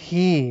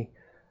 the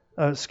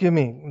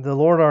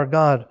Lord our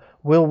God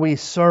will we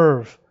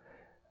serve,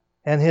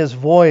 and His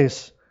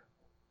voice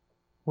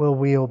will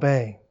we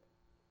obey.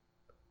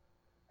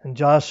 And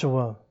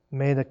Joshua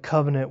made a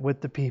covenant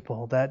with the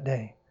people that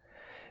day,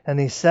 and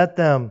he set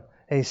them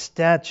a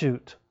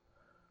statute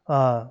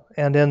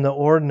and in the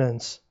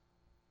ordinance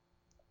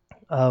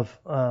of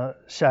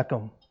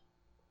Shechem.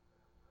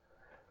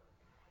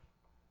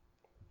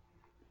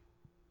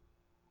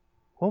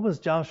 What was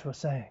Joshua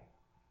saying?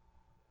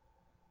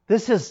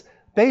 This is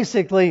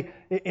basically,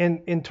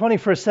 in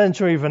 21st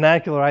century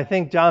vernacular, I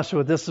think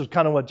this is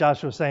kind of what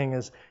Joshua was saying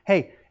is,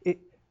 hey,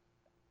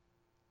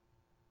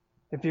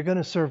 if you're going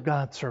to serve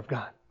God, serve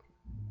God.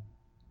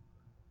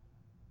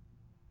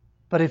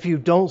 But if you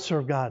don't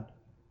serve God,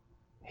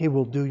 He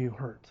will do you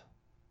hurt.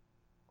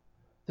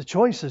 The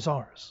choice is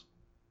ours.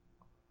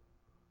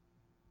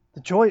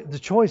 The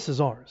choice is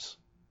ours.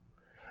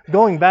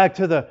 Going back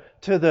to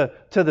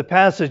the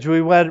passage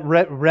we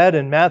read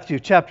in Matthew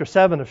chapter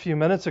 7 a few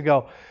minutes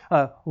ago,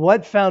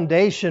 what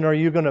foundation are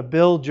you going to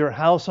build your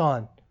house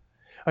on?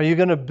 Are you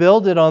going to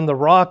build it on the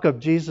rock of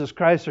Jesus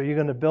Christ, or are you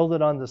going to build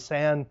it on the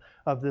sand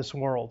of this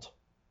world?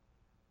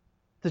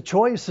 The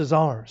choice is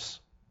ours.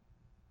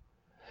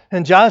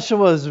 And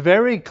Joshua is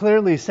very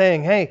clearly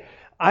saying, hey,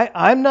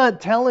 I'm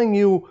not telling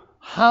you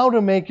how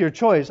to make your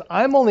choice.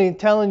 I'm only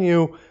telling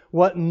you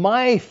what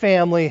my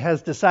family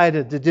has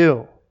decided to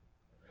do.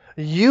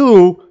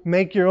 You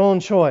make your own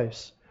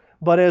choice.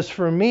 But as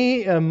for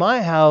me and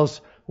my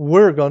house,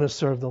 we're going to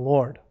serve the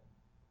Lord.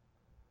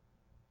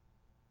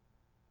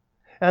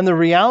 And the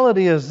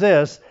reality is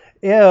this,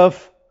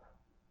 if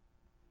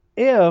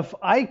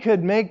I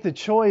could make the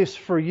choice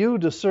for you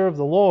to serve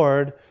the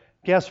Lord,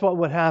 guess what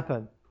would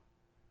happen?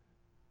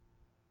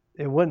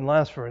 It wouldn't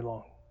last very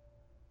long.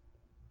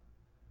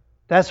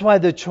 That's why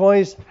the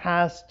choice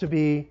has to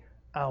be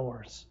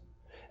ours.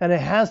 And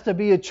it has to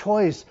be a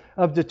choice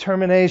of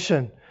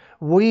determination.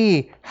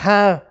 We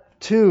have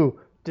to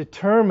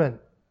determine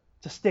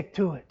to stick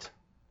to it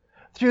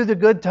through the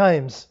good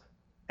times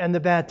and the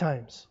bad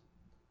times.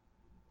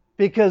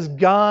 Because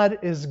God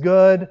is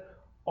good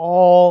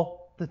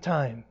all the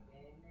time.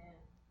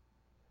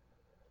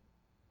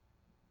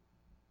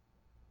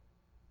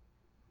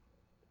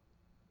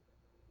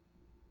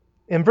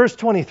 In verse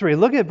 23,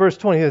 look at verse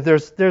 23.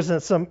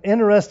 There's some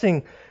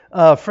interesting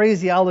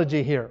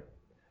phraseology here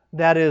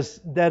that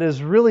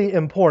is really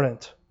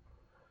important.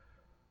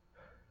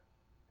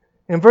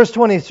 In verse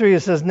 23,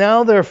 it says,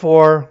 "Now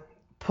therefore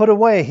put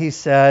away," he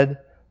said,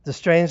 "the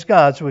strange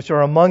gods which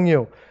are among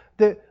you."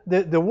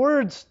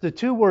 The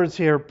two words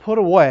here, "put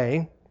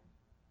away."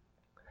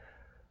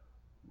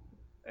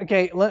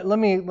 Okay, let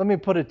me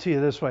put it to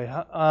you this way.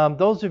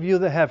 Those of you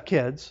that have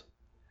kids,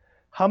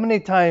 how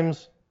many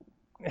times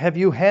have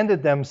you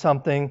handed them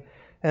something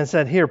and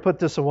said, "Here, put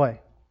this away"?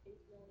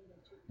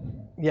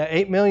 Yeah,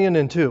 8 million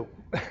and 2.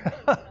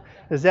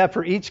 Is that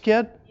for each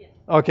kid?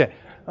 Okay.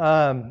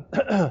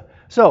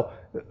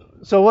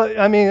 So what?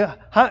 I mean,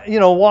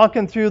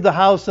 walking through the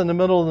house in the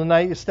middle of the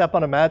night, you step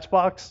on a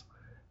matchbox.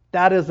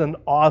 That is an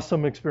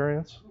awesome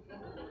experience.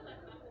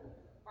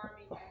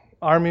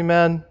 Army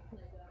men,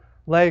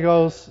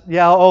 Legos.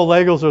 Yeah,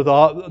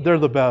 Legos they're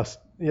the best.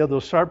 Yeah,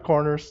 those sharp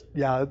corners.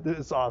 Yeah,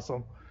 it's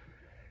awesome.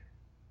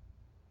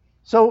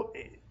 So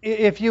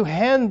if you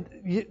hand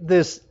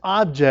this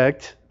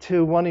object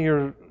to one of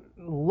your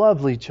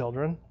lovely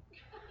children,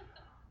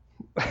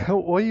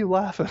 what are you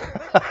laughing?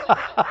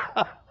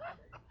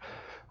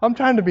 I'm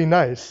trying to be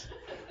nice.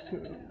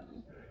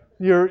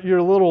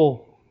 Your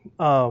little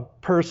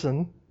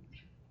person,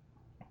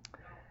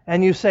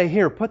 and you say,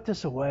 "Here, put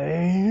this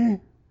away."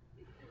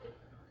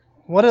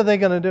 What are they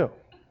going to do?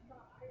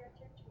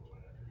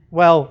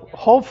 Well,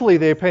 hopefully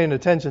they're paying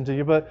attention to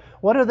you, but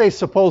what are they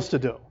supposed to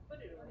do?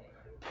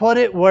 Put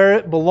it where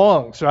it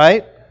belongs,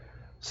 right?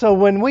 So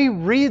when we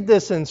read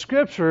this in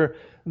Scripture,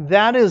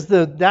 that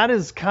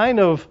is kind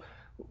of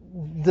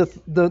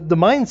the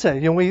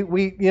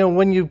mindset.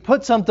 When you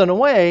put something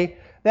away,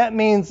 that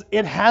means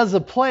it has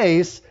a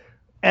place,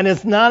 and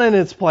it's not in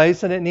its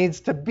place, and it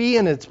needs to be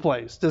in its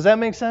place. Does that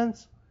make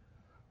sense?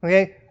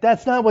 Okay,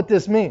 that's not what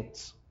this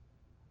means.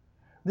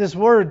 This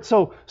word.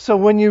 So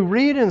when you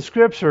read in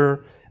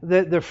Scripture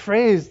the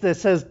phrase that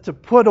says to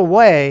put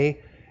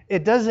away,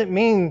 it doesn't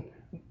mean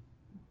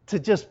to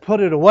just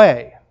put it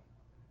away.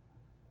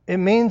 It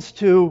means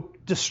to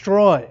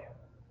destroy,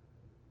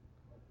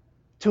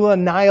 to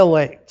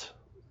annihilate.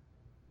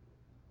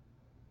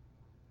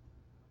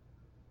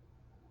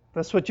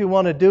 That's what you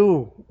want to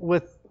do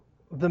with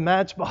the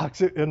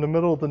matchbox in the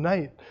middle of the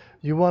night.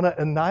 You want to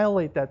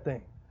annihilate that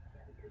thing.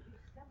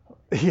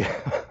 Yeah.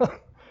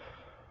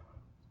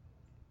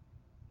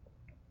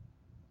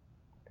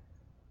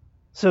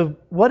 So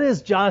what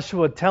is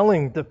Joshua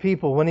telling the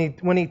people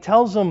when he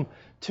tells them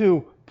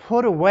to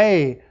put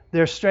away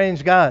their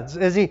strange gods?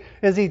 Is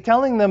he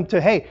telling them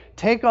to, hey,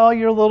 take all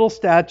your little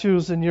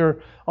statues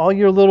and all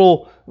your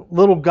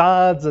little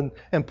gods and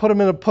put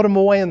them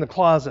away in the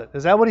closet?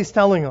 Is that what he's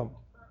telling them?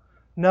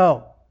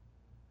 No.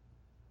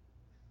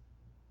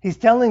 He's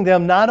telling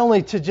them not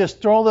only to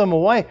just throw them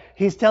away,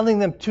 he's telling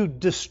them to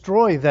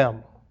destroy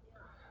them.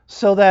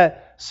 So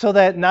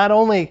that not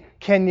only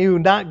can you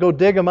not go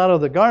dig them out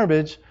of the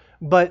garbage,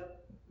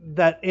 but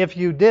that if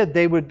you did,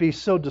 they would be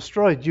so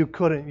destroyed you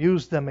couldn't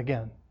use them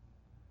again.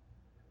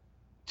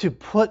 To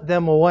put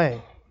them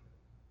away.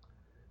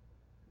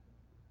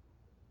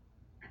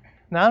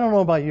 Now, I don't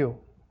know about you.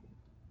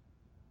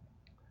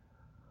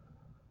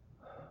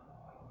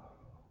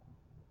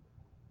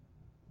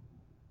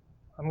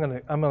 I'm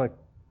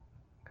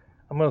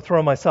gonna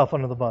throw myself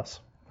under the bus.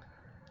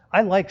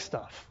 I like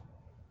stuff.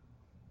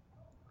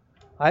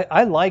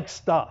 I like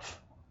stuff,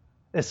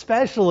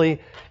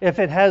 especially if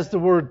it has the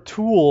word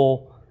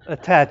tool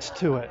attached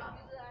to it.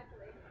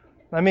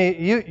 I mean,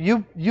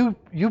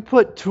 you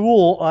put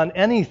tool on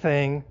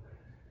anything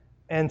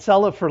and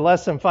sell it for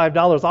less than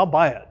 $5, I'll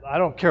buy it. I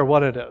don't care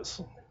what it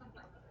is.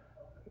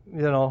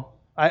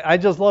 I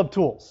just love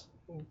tools.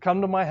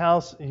 Come to my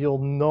house, you'll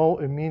know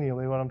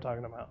immediately what I'm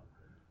talking about.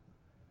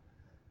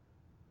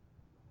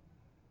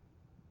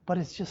 But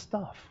it's just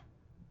stuff.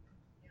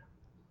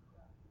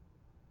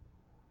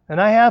 And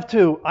I have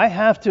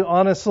to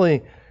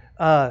honestly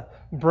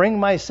bring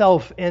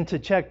myself into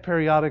check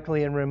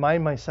periodically and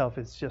remind myself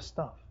it's just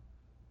stuff.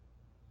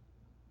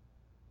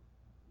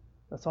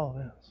 That's all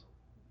it is.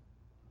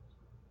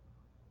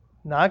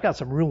 Now, I got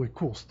some really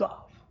cool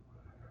stuff.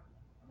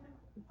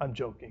 I'm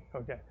joking,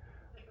 okay.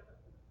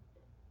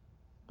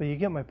 But you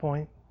get my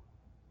point.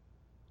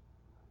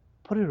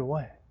 Put it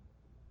away.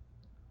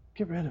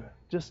 Get rid of it.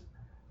 Just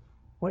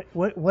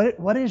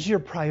what is your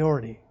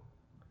priority?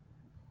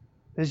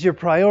 Is your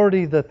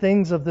priority the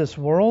things of this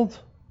world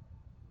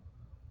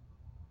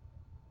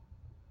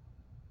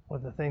or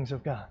the things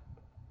of God?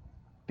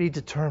 Be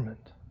determined.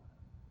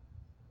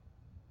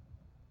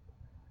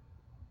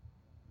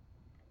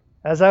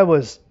 As I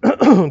was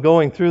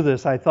going through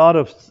this, I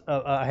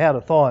had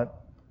a thought.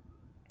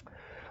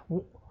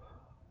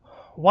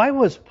 Why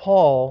was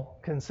Paul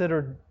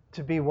considered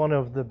to be one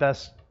of the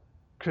best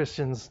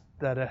Christians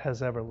that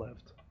has ever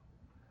lived?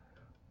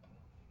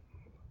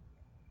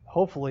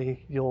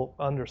 Hopefully you'll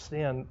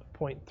understand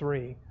point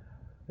 3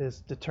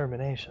 is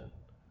determination.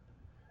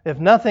 If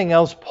nothing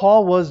else,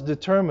 Paul was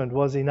determined,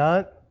 was he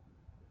not?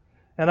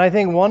 And I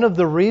think one of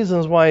the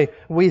reasons why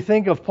we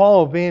think of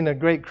Paul being a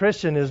great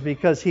Christian is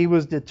because he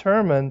was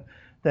determined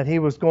that he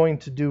was going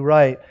to do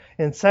right.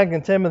 In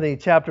 2 Timothy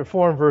chapter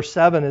 4 and verse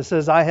 7, it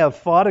says, I have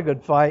fought a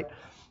good fight,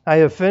 I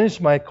have finished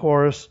my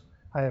course,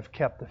 I have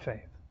kept the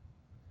faith.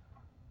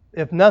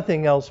 If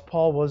nothing else,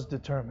 Paul was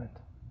determined.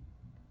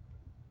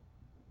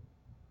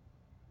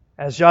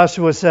 As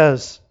Joshua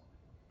says,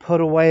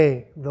 put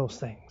away those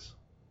things.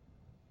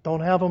 Don't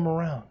have them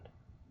around.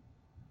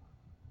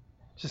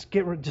 Just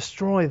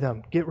destroy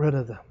them. Get rid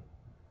of them.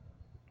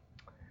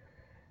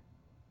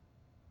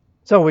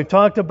 So we've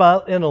talked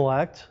about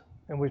intellect,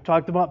 and we've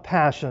talked about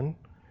passion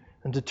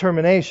and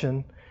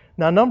determination.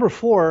 Now, number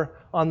 4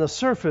 on the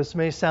surface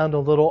may sound a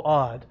little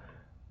odd.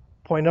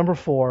 Point number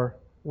 4,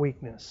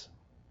 weakness.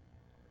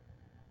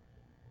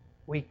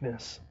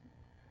 Weakness.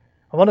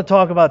 I want to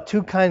talk about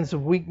 2 kinds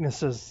of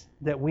weaknesses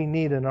that we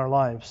need in our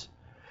lives.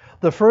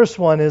 The first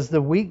one is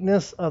the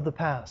weakness of the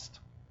past.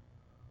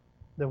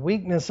 The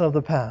weakness of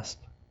the past.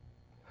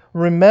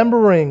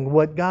 Remembering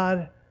what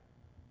God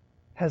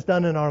has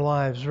done in our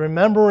lives.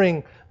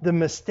 Remembering the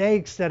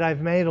mistakes that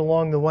I've made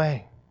along the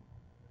way.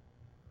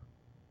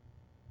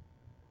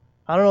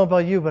 I don't know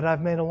about you, but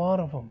I've made a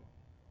lot of them.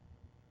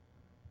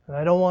 And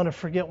I don't want to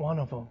forget one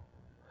of them.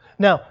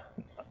 Now,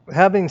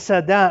 having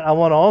said that, I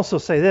want to also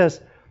say this.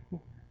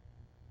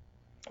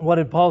 What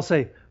did Paul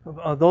say?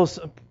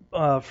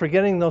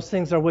 Forgetting those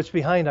things are which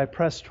behind, I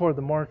press toward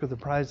the mark of the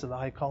prize of the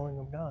high calling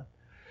of God.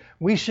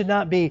 We should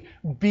not be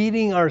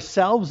beating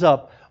ourselves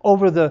up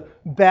over the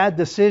bad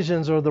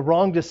decisions or the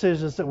wrong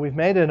decisions that we've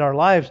made in our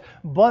lives,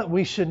 but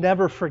we should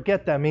never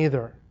forget them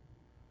either.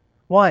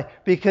 Why?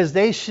 Because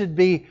they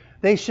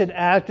should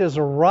act as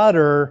a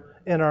rudder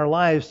in our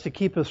lives to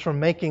keep us from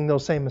making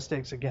those same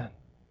mistakes again.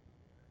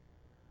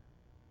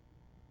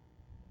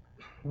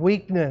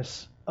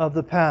 Weakness of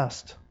the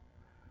past.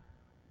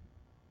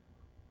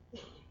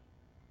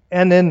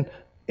 And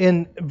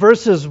in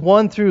verses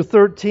 1 through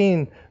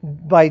 13,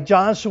 by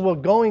Joshua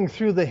going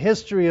through the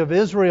history of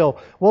Israel,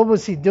 what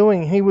was he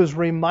doing? He was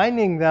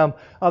reminding them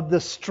of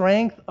the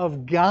strength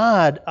of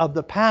God of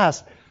the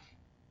past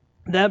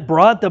that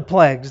brought the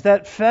plagues,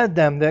 that fed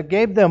them, that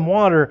gave them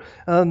water,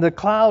 the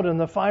cloud and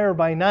the fire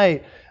by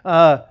night,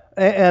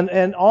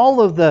 and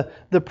all of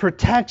the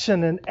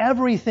protection and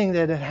everything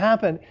that had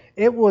happened.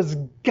 It was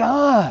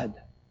God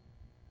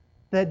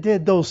that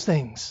did those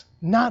things,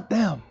 not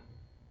them.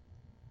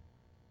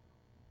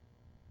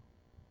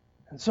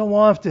 And so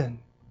often,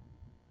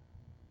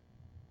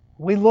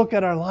 we look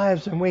at our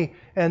lives and we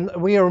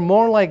are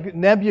more like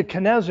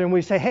Nebuchadnezzar and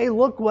we say, hey,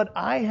 look what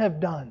I have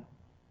done.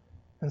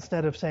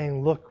 Instead of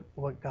saying, look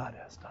what God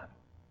has done.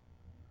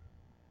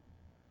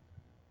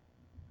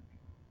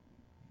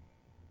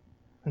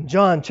 In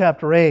John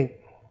chapter 8,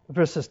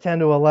 verses 10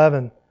 to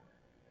 11,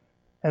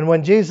 and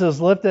when Jesus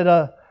lifted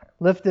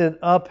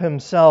up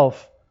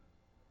himself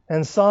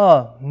and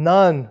saw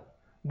none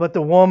but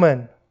the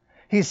woman,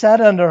 he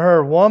said unto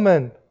her,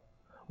 Woman,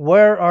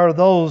 where are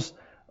those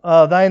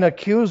thine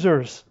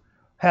accusers?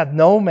 Hath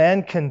no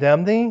man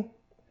condemned thee?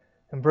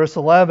 In verse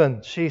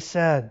 11, she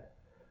said,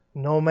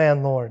 No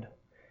man, Lord.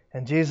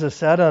 And Jesus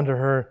said unto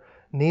her,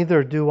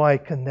 Neither do I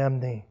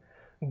condemn thee.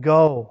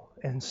 Go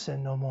and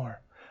sin no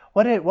more.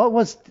 What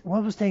was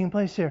taking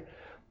place here?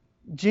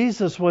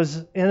 Jesus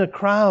was in a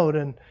crowd,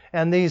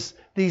 and these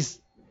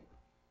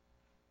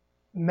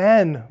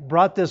men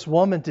brought this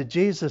woman to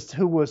Jesus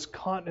who was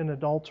caught in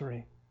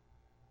adultery,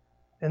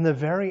 in the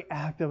very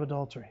act of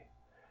adultery.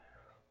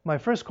 My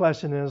first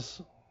question is,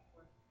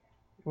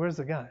 where's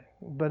the guy?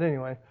 But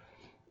anyway,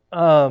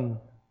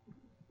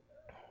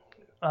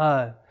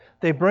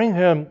 they bring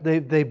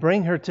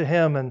her to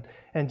him,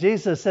 and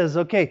Jesus says,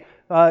 okay,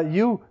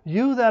 you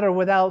that are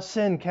without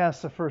sin,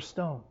 cast the first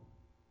stone.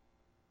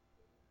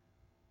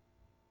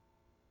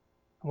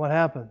 What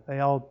happened? They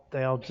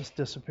all just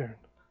disappeared.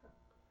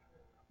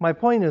 My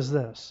point is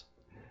this.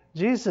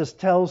 Jesus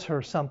tells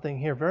her something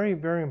here very,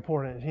 very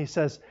important. He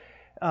says,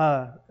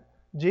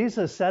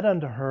 Jesus said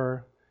unto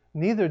her,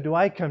 neither do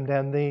I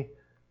condemn thee.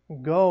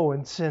 Go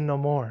and sin no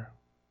more.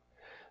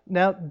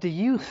 Now, do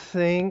you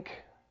think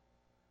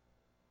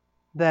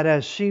that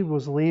as she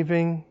was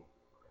leaving,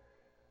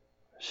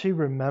 she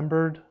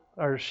remembered,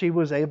 or she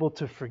was able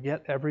to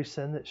forget every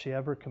sin that she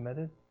ever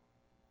committed?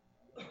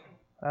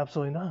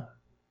 Absolutely not.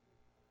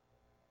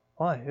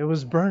 Why? It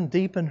was burned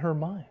deep in her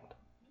mind.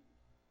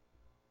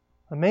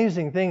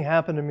 Amazing thing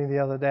happened to me the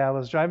other day. I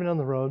was driving on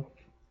the road,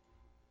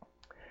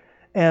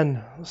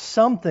 and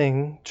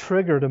something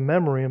triggered a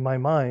memory in my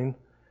mind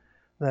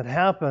that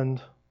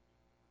happened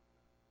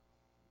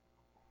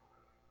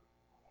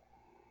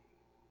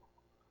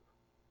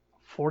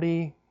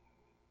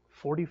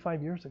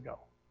 45 years ago.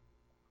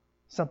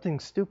 Something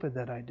stupid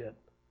that I did.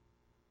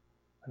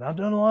 And I've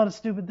done a lot of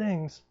stupid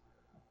things.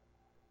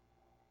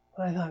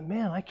 But I thought,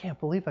 man, I can't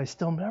believe I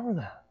still remember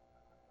that.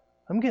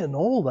 I'm getting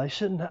old. I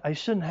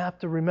shouldn't have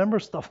to remember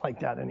stuff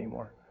like that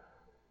anymore.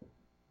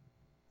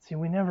 See,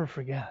 we never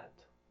forget.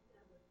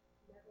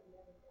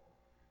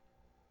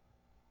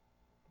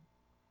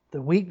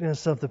 The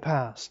weakness of the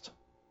past.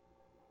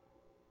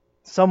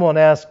 Someone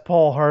asked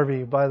Paul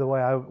Harvey, by the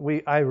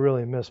way, I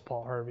really miss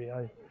Paul Harvey.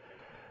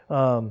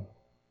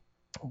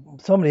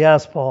 Somebody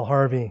asked Paul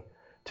Harvey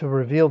to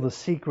reveal the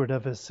secret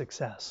of his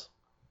success.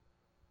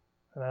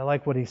 And I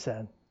like what he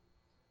said.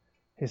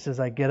 He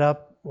says, I get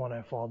up when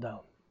I fall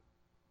down.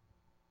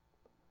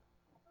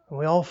 And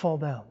we all fall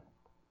down.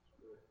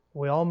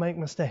 We all make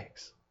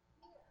mistakes.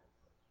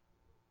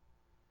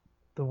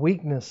 The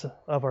weakness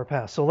of our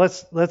past. So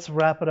let's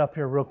wrap it up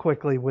here real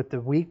quickly with the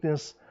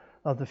weakness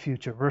of the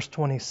future. Verse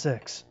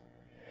 26.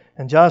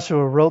 And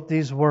Joshua wrote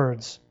these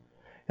words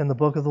in the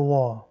book of the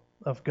law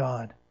of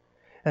God,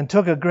 and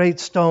took a great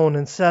stone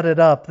and set it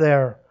up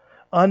there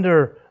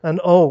under an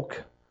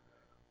oak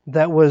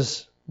that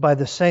was by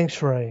the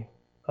sanctuary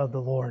of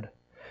the Lord.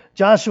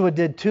 Joshua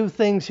did two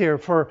things here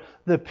for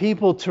the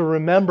people to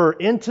remember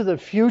into the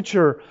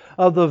future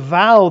of the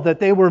vow that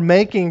they were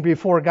making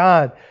before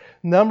God.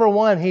 Number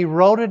one, he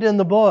wrote it in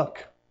the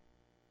book.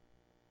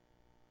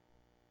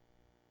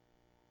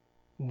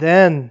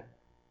 Then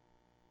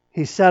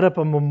he set up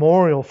a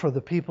memorial for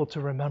the people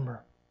to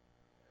remember.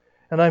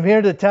 And I'm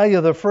here to tell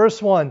you the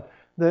first one,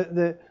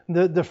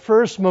 the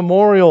first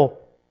memorial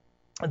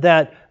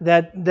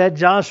that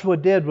Joshua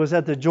did was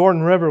at the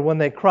Jordan River. When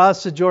they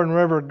crossed the Jordan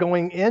River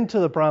going into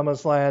the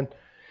Promised Land,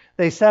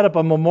 they set up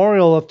a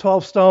memorial of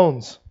 12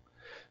 stones.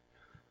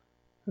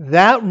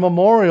 That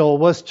memorial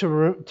was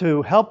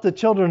to help the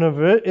children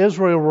of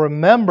Israel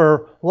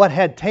remember what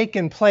had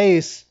taken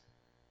place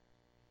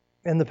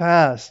in the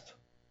past.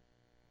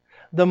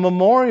 The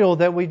memorial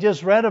that we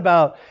just read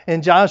about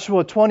in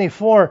Joshua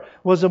 24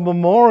 was a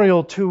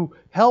memorial to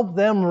help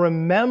them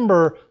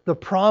remember the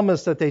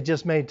promise that they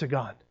just made to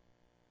God.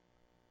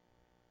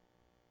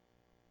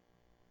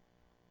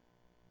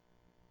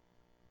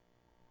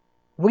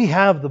 We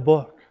have the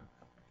book.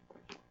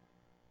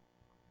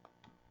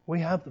 We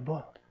have the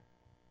book.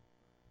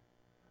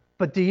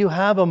 But do you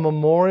have a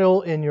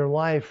memorial in your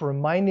life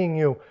reminding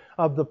you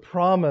of the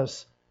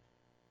promise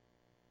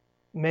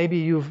maybe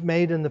you've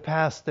made in the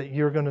past that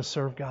you're going to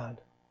serve God?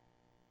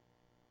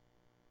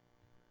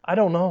 I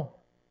don't know.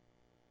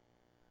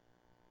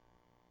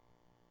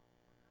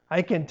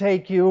 I can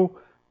take you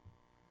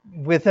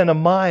within a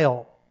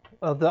mile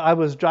of the. I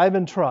was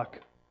driving truck.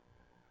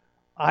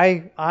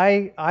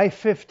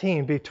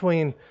 I-15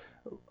 between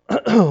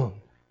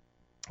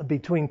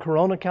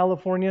Corona,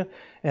 California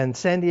and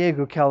San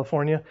Diego,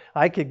 California.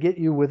 I could get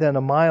you within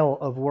a mile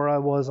of where I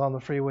was on the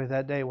freeway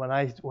that day when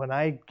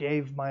I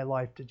gave my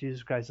life to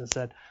Jesus Christ and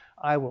said,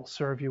 I will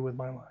serve you with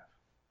my life.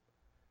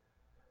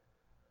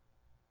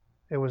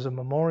 It was a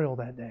memorial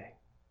that day.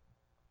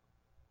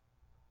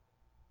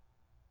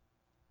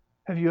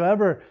 Have you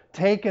ever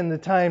taken the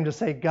time to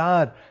say,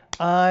 God,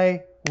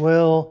 I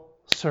will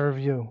serve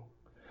you?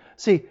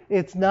 See,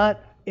 it's not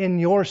in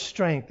your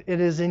strength. It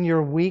is in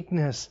your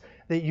weakness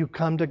that you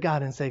come to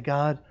God and say,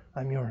 God,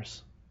 I'm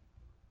yours.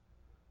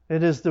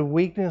 It is the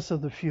weakness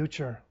of the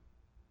future.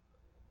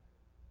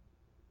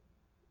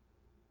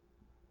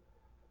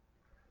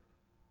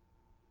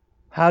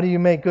 How do you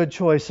make good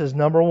choices?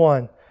 Number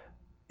one,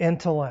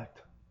 intellect.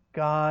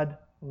 God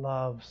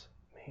loves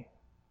me.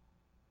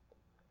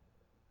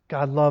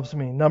 God loves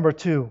me. Number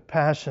two,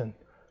 passion.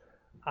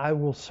 I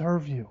will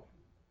serve you.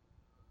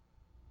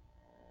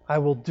 I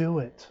will do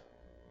it.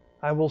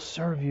 I will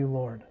serve you,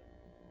 Lord.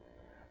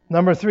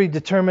 Number three,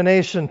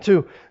 determination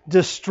to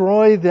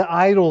destroy the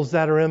idols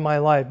that are in my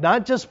life.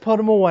 Not just put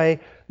them away,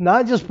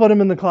 not just put them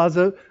in the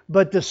closet,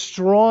 but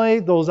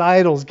destroy those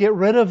idols. Get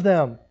rid of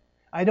them.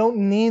 I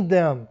don't need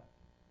them.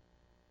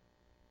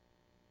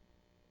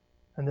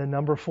 And then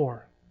number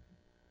four,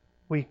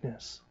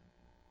 weakness.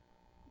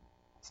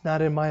 It's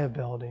not in my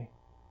ability.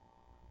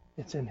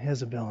 It's in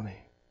His ability.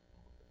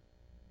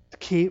 To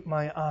keep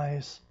my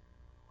eyes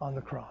on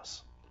the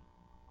cross.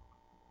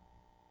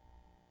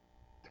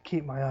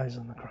 Keep my eyes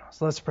on the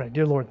cross. Let's pray.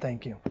 Dear Lord,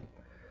 thank you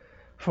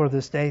for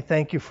this day.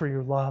 Thank you for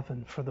your love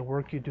and for the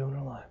work you do in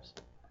our lives.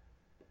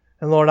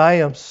 And Lord, I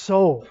am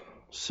so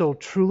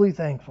truly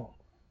thankful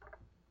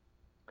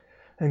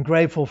and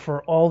grateful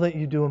for all that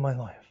you do in my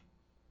life.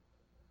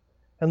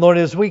 And Lord,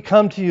 as we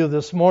come to you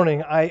this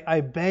morning,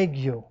 I beg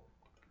you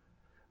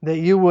that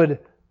you would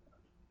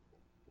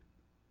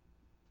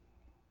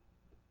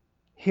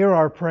hear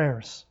our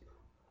prayers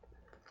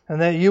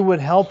and that you would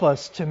help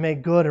us to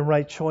make good and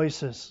right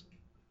choices.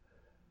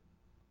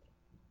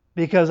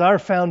 Because our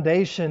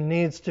foundation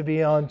needs to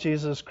be on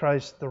Jesus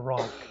Christ the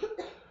rock,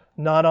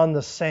 not on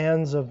the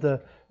sands of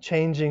the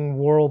changing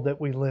world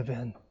that we live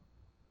in.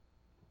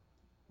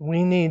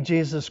 We need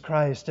Jesus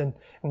Christ, and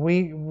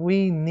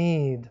we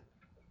need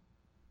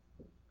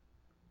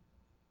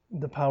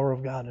the power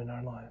of God in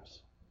our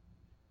lives.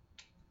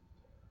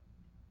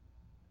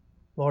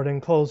 Lord,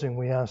 in closing,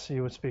 we ask that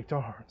you would speak to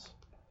our hearts,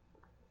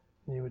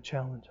 and you would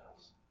challenge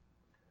us,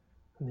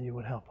 and that you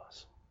would help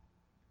us.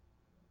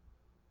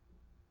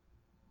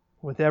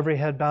 With every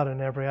head bowed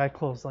and every eye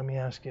closed, let me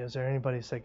ask you, is there anybody say,